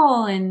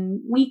call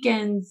and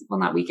weekends. Well,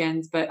 not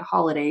weekends, but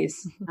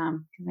holidays,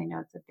 because I know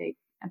it's a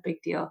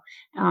big deal.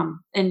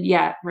 And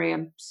yeah, Ray,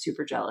 I'm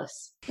super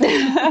jealous.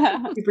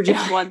 Super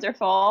jealous. It's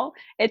wonderful.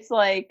 It's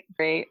like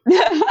great.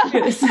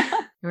 Yes.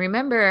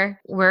 Remember,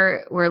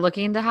 we're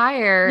looking to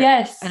hire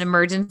an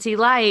emergency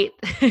light.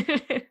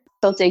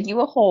 They'll dig you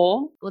a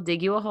hole. We'll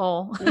dig you a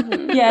hole.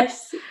 Mm-hmm.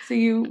 Yes. So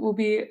you will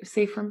be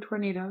safe from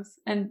tornadoes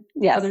and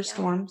other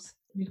storms.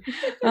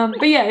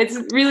 But yeah, it's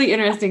really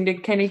interesting to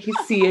kind of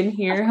see and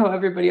hear how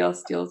everybody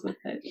else deals with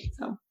it.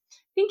 So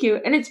thank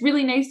you. And it's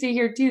really nice to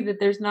hear too that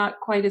there's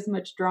not quite as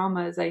much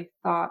drama as I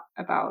thought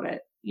about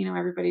it. You know,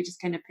 everybody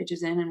just kind of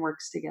pitches in and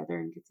works together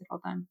and gets it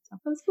all done. So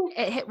that was cool.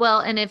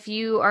 Well, and if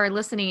you are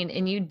listening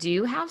and you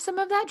do have some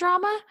of that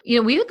drama, we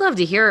would love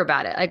to hear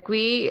about it.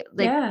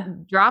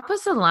 Drop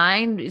us a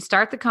line,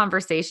 start the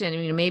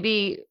conversation.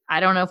 Maybe, I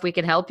don't know if we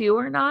could help you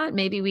or not.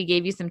 Maybe we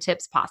gave you some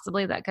tips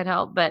possibly that could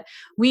help, but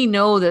we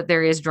know that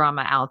there is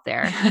drama out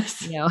there,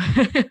 So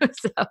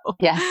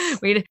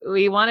yes,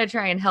 we want to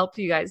try and help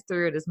you guys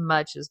through it as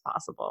much as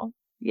possible.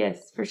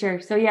 Yes, for sure.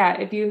 So yeah,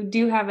 if you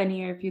do have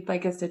any, or if you'd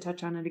like us to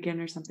touch on it again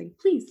or something,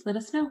 please let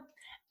us know.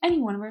 Any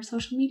one of our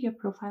social media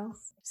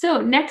profiles.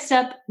 So next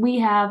up, we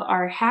have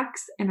our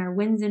hacks and our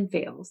wins and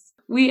fails.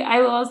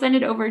 I will send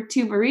it over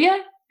to Maria,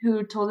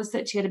 who told us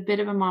that she had a bit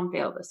of a mom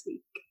fail this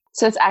week.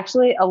 So it's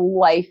actually a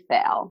life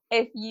fail.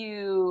 If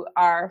you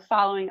are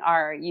following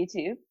our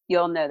YouTube,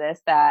 you'll notice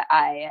that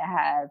I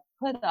have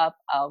put up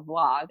a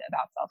vlog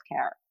about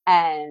self-care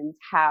and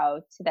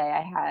how today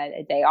I had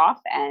a day off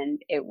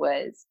and it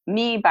was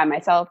me by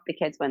myself. The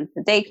kids went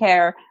to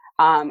daycare.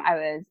 I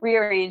was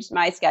rearranged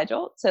my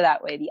schedule so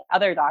that way the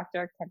other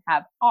doctor can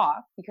have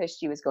off because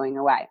she was going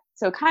away.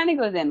 So it kind of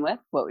goes in with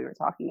what we were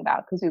talking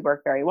about because we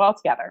work very well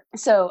together.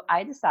 So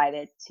I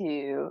decided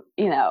to,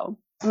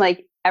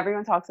 like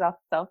everyone talks about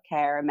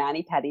self-care,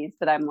 mani-pedis,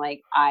 but I'm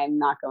like, I'm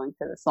not going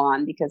to the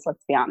salon because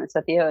let's be honest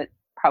with you, it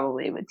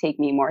probably would take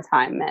me more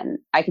time and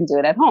I can do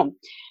it at home.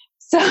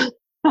 So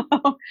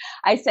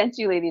I sent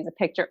you ladies a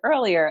picture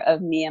earlier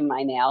of me and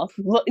my nails.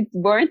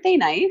 Weren't they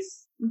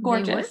nice?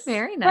 Gorgeous. They were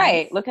very nice.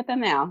 Right. Look at them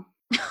now.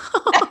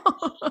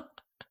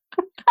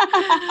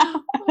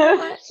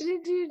 What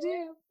did you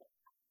do?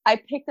 I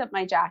picked up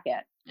my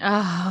jacket.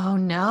 Oh,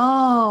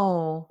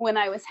 no. When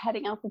I was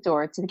heading out the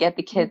door to get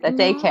the kids at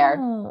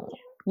daycare.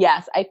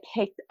 Yes, I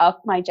picked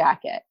up my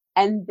jacket.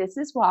 And this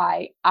is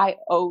why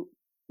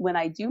when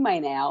I do my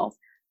nails,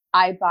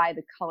 I buy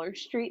the Color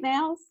Street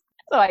nails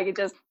so I could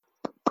just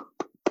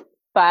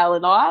file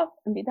it off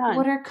and be done.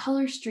 What are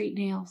Color Street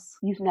nails?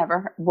 You've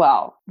never heard?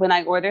 Well, when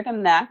I order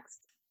them next,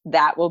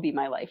 that will be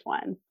my life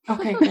one.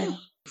 Okay, good.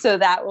 So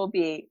that will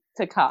be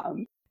to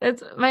come.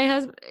 That's my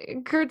husband.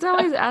 Kurt's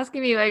always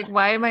asking me like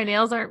why my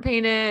nails aren't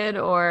painted,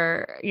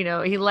 or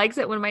he likes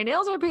it when my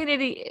nails are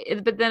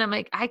painted. But then I'm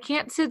like, I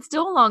can't sit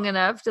still long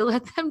enough to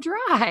let them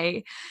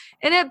dry,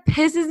 and it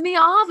pisses me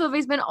off if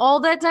I spend all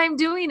that time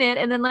doing it,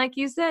 and then like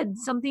you said,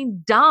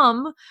 something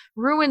dumb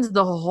ruins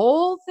the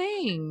whole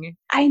thing.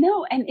 I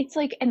know, and it's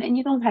like, and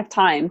you don't have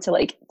time to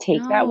like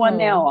take that one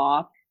nail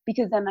off.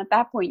 Because then at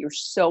that point, you're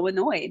so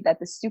annoyed that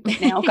the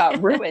stupid nail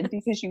got ruined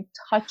because you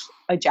touched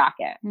a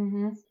jacket.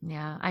 Mm-hmm.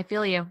 Yeah, I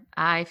feel you.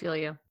 I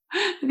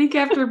think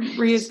after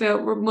Maria's fail,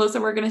 Melissa,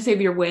 we're going to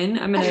save your win.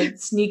 I'm going to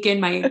sneak in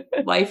my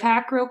life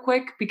hack real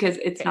quick because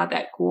it's not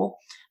that cool.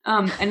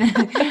 And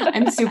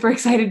I'm super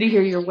excited to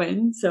hear your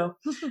win. So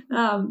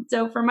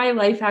for my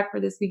life hack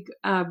for this week,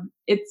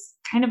 it's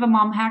kind of a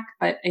mom hack,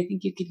 but I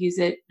think you could use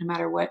it no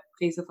matter what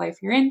phase of life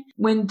you're in.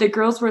 When the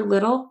girls were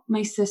little,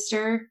 my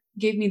sister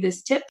gave me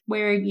this tip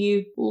where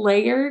you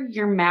layer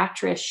your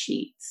mattress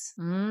sheets.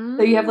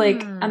 So you have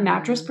like a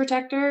mattress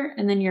protector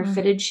and then your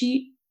fitted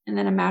sheet and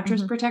then a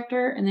mattress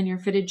protector and then your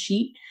fitted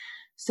sheet.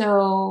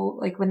 So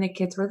like when the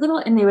kids were little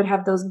and they would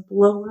have those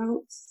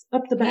blowouts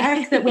up the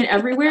back that went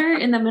everywhere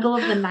in the middle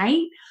of the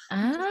night,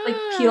 like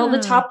peel the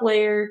top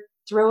layer,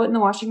 throw it in the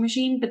washing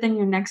machine, but then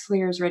your next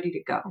layer is ready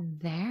to go.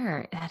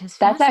 That is fascinating.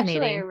 That's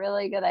actually a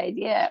really good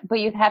idea, but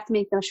you'd have to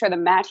make sure the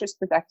mattress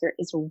protector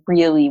is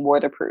really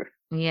waterproof.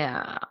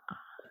 Yeah.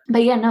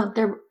 But yeah, no,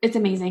 it's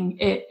amazing.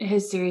 It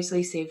has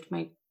seriously saved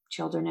my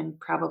children and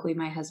probably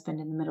my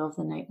husband in the middle of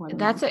the night.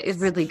 That's a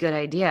really good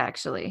idea,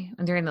 actually.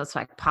 During those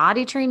like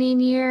potty training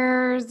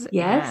years.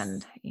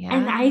 Yes.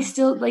 And I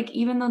still like,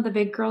 even though the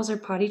big girls are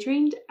potty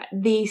trained,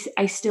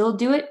 I still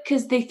do it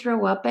because they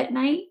throw up at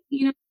night.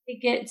 They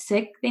get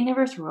sick. They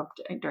never throw up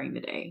during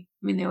the day.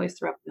 I mean, they always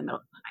throw up in the middle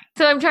of the night.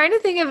 So I'm trying to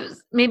think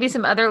of maybe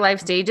some other life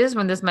stages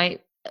when this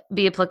might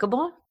be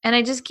applicable. And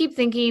I just keep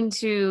thinking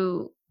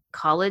to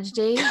college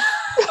days.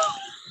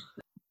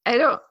 I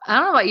don't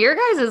know about your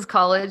guys'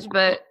 college,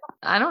 but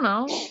I don't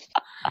know.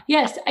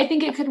 Yes, I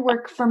think it could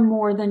work for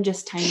more than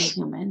just tiny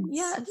humans.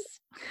 Yes.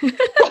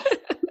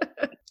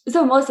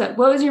 So Melissa,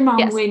 what was your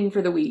mom win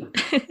for the week?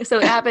 So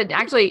it happened,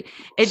 actually,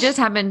 it just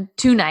happened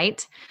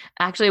tonight,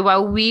 actually,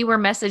 while we were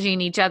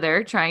messaging each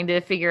other, trying to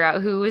figure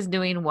out who was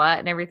doing what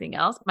and everything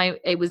else.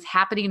 It was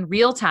happening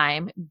real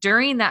time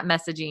during that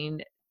messaging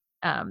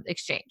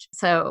exchange.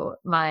 So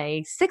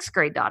my 6th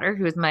grade daughter,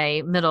 who is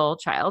my middle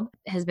child,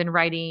 has been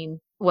writing,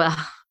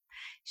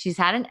 she's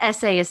had an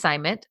essay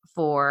assignment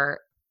for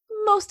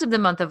most of the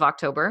month of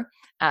October.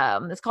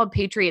 It's called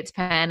Patriots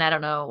Pen. I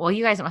don't know. Well,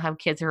 you guys don't have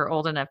kids who are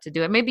old enough to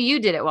do it. Maybe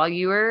you did it while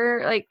you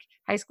were like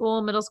high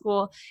school, middle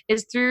school.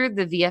 It's through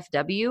the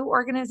VFW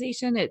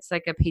organization. It's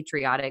like a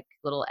patriotic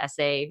little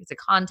essay. It's a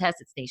contest.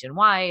 It's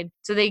nationwide.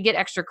 So they get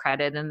extra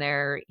credit in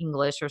their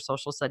English or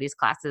social studies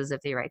classes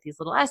if they write these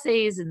little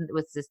essays and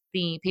with this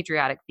theme,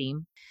 patriotic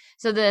theme.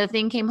 So the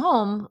thing came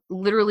home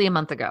literally a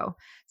month ago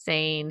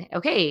saying,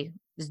 okay,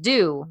 it's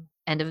due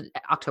end of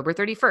October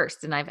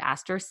 31st. And I've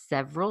asked her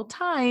several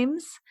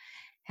times,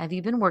 have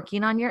you been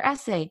working on your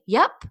essay?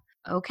 Yep.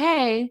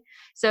 Okay.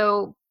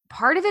 So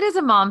part of it is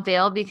a mom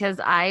fail because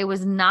I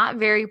was not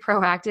very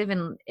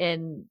proactive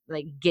in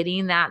like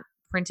getting that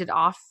printed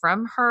off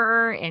from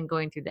her and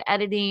going through the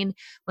editing.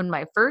 When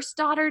my first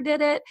daughter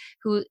did it,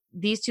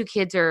 these two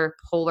kids are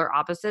polar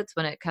opposites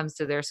when it comes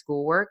to their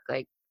schoolwork.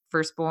 Like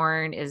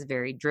firstborn is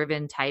very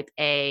driven, type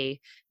A.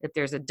 If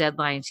there's a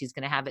deadline, she's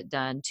going to have it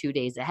done 2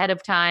 days ahead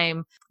of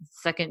time.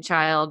 Second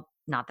child,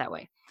 not that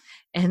way.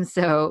 And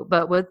so,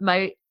 but with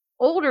my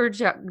older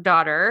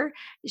daughter,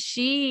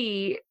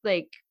 she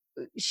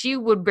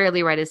would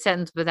barely write a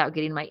sentence without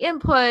getting my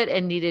input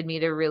and needed me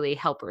to really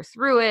help her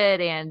through it.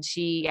 And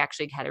she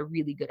actually had a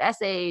really good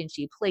essay and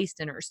she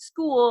placed in her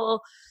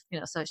school,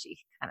 so she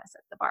kind of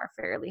set the bar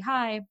fairly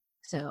high.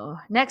 So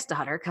next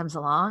daughter comes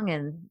along,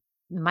 and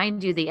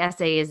mind you, the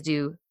essay is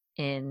due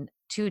in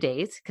 2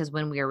 days because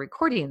when we are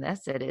recording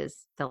this, it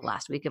is the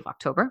last week of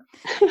October.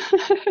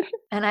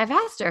 And I've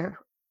asked her,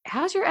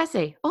 how's your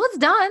essay? Oh, it's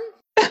done.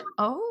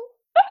 Oh,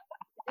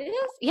 it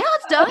is? Yeah,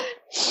 it's done.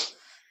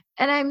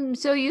 And I'm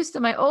so used to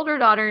my older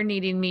daughter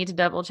needing me to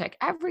double check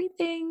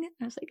everything.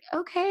 I was like,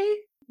 okay,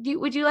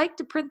 would you like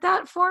to print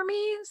that for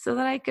me so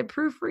that I could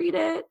proofread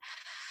it?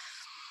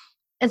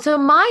 And so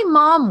my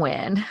mom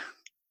win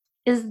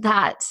is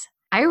that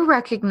I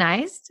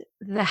recognized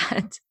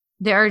that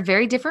there are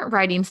very different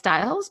writing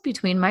styles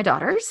between my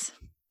daughters.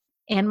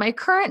 And my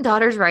current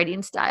daughter's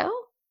writing style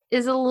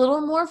is a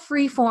little more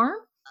freeform,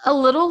 a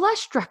little less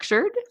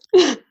structured.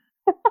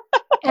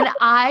 And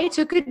I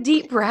took a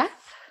deep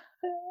breath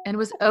and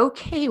was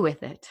okay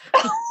with it.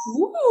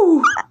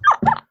 Ooh.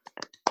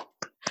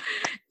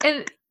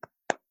 And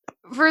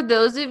for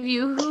those of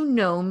you who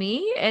know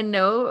me and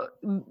know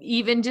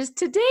even just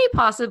today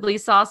possibly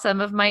saw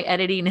some of my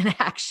editing in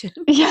action.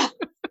 Yeah.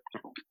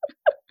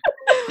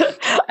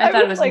 I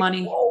thought it was like,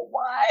 money. Oh,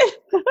 why?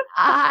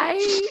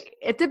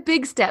 It's a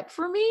big step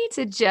for me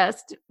to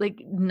just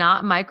like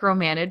not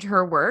micromanage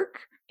her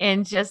work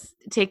and just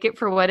take it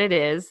for what it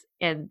is.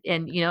 And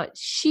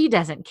she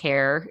doesn't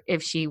care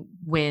if she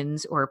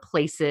wins or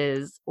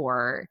places,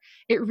 or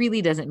it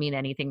really doesn't mean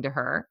anything to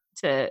her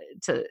to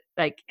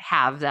like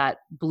have that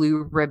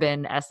blue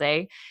ribbon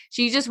essay.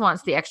 She just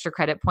wants the extra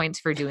credit points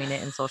for doing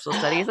it in social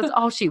studies. That's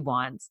all she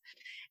wants.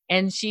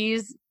 And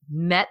she's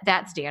met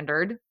that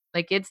standard.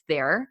 Like it's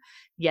there.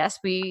 Yes,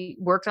 we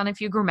worked on a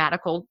few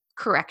grammatical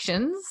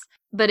corrections,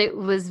 but it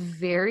was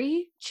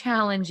very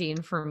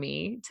challenging for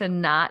me to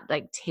not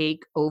like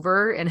take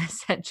over and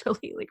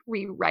essentially like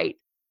rewrite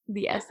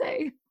the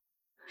essay,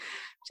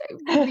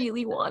 which I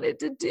really wanted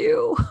to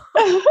do.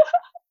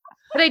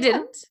 But I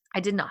didn't. I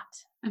did not.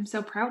 I'm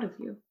so proud of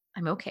you.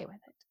 I'm okay with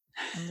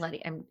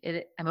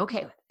it. I'm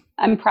okay with it.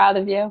 I'm proud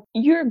of you.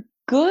 You're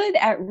good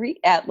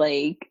at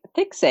like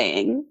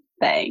fixing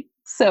things.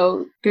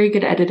 So very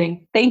good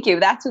editing. Thank you.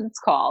 That's what it's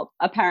called.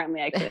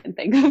 Apparently, I couldn't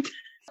think of.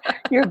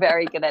 You're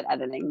very good at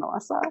editing,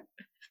 Melissa.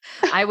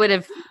 I would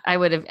have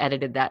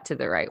edited that to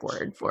the right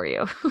word for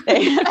you.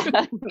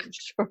 I'm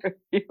sure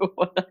you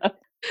would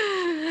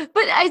have.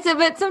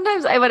 But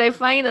sometimes what I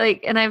find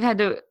and I've had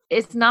to,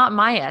 it's not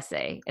my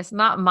essay. It's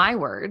not my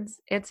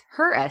words. It's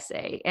her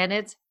essay and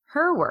it's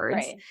her words.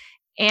 Right.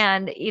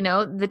 And,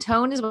 the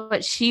tone is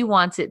what she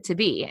wants it to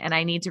be. And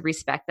I need to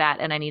respect that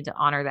and I need to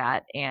honor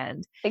that.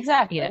 And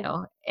exactly,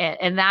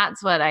 and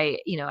that's what I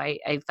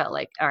felt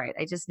like, all right,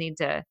 I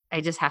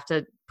just have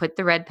to put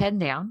the red pen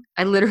down.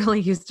 I literally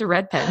used a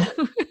red pen.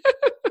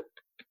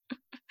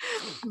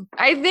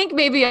 I think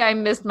maybe I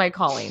missed my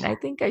calling. I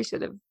think I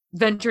should have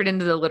ventured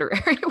into the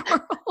literary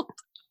world.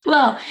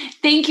 Well,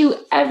 thank you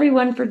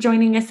everyone for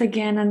joining us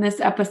again on this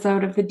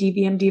episode of the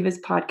DVM Divas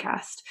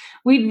podcast.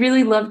 We'd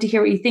really love to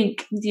hear what you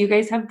think. Do you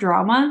guys have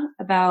drama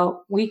about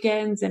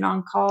weekends and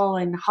on call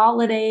and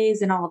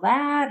holidays and all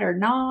that or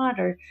not?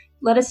 Or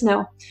let us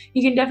know.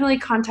 You can definitely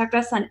contact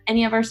us on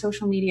any of our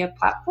social media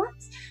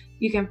platforms.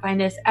 You can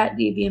find us at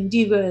DVM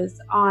Divas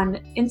on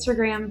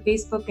Instagram,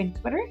 Facebook, and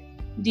Twitter.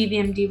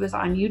 DVM Divas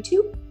on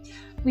YouTube.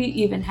 We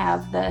even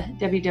have the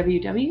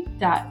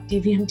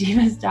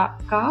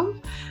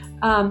www.dvmdivas.com.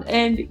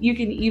 And you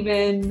can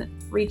even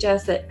reach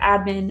us at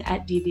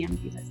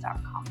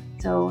admin@dvmdivas.com.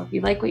 So if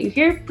you like what you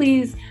hear,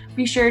 please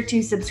be sure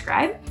to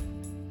subscribe,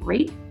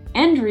 rate,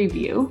 and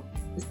review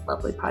this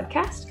lovely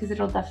podcast, because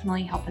it'll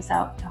definitely help us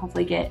out to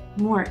hopefully get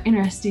more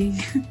interesting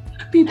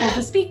people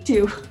to speak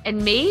to.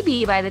 And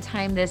maybe by the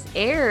time this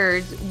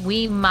airs,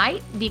 we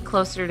might be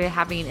closer to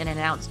having an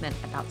announcement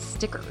about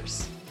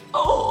stickers.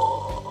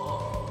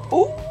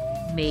 Oh.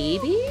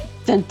 Maybe?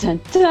 Dun, dun,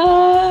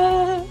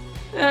 dun.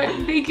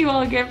 Thank you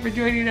all again for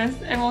joining us,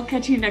 and we'll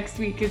catch you next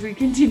week as we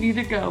continue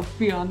to go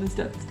beyond the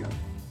stethoscope.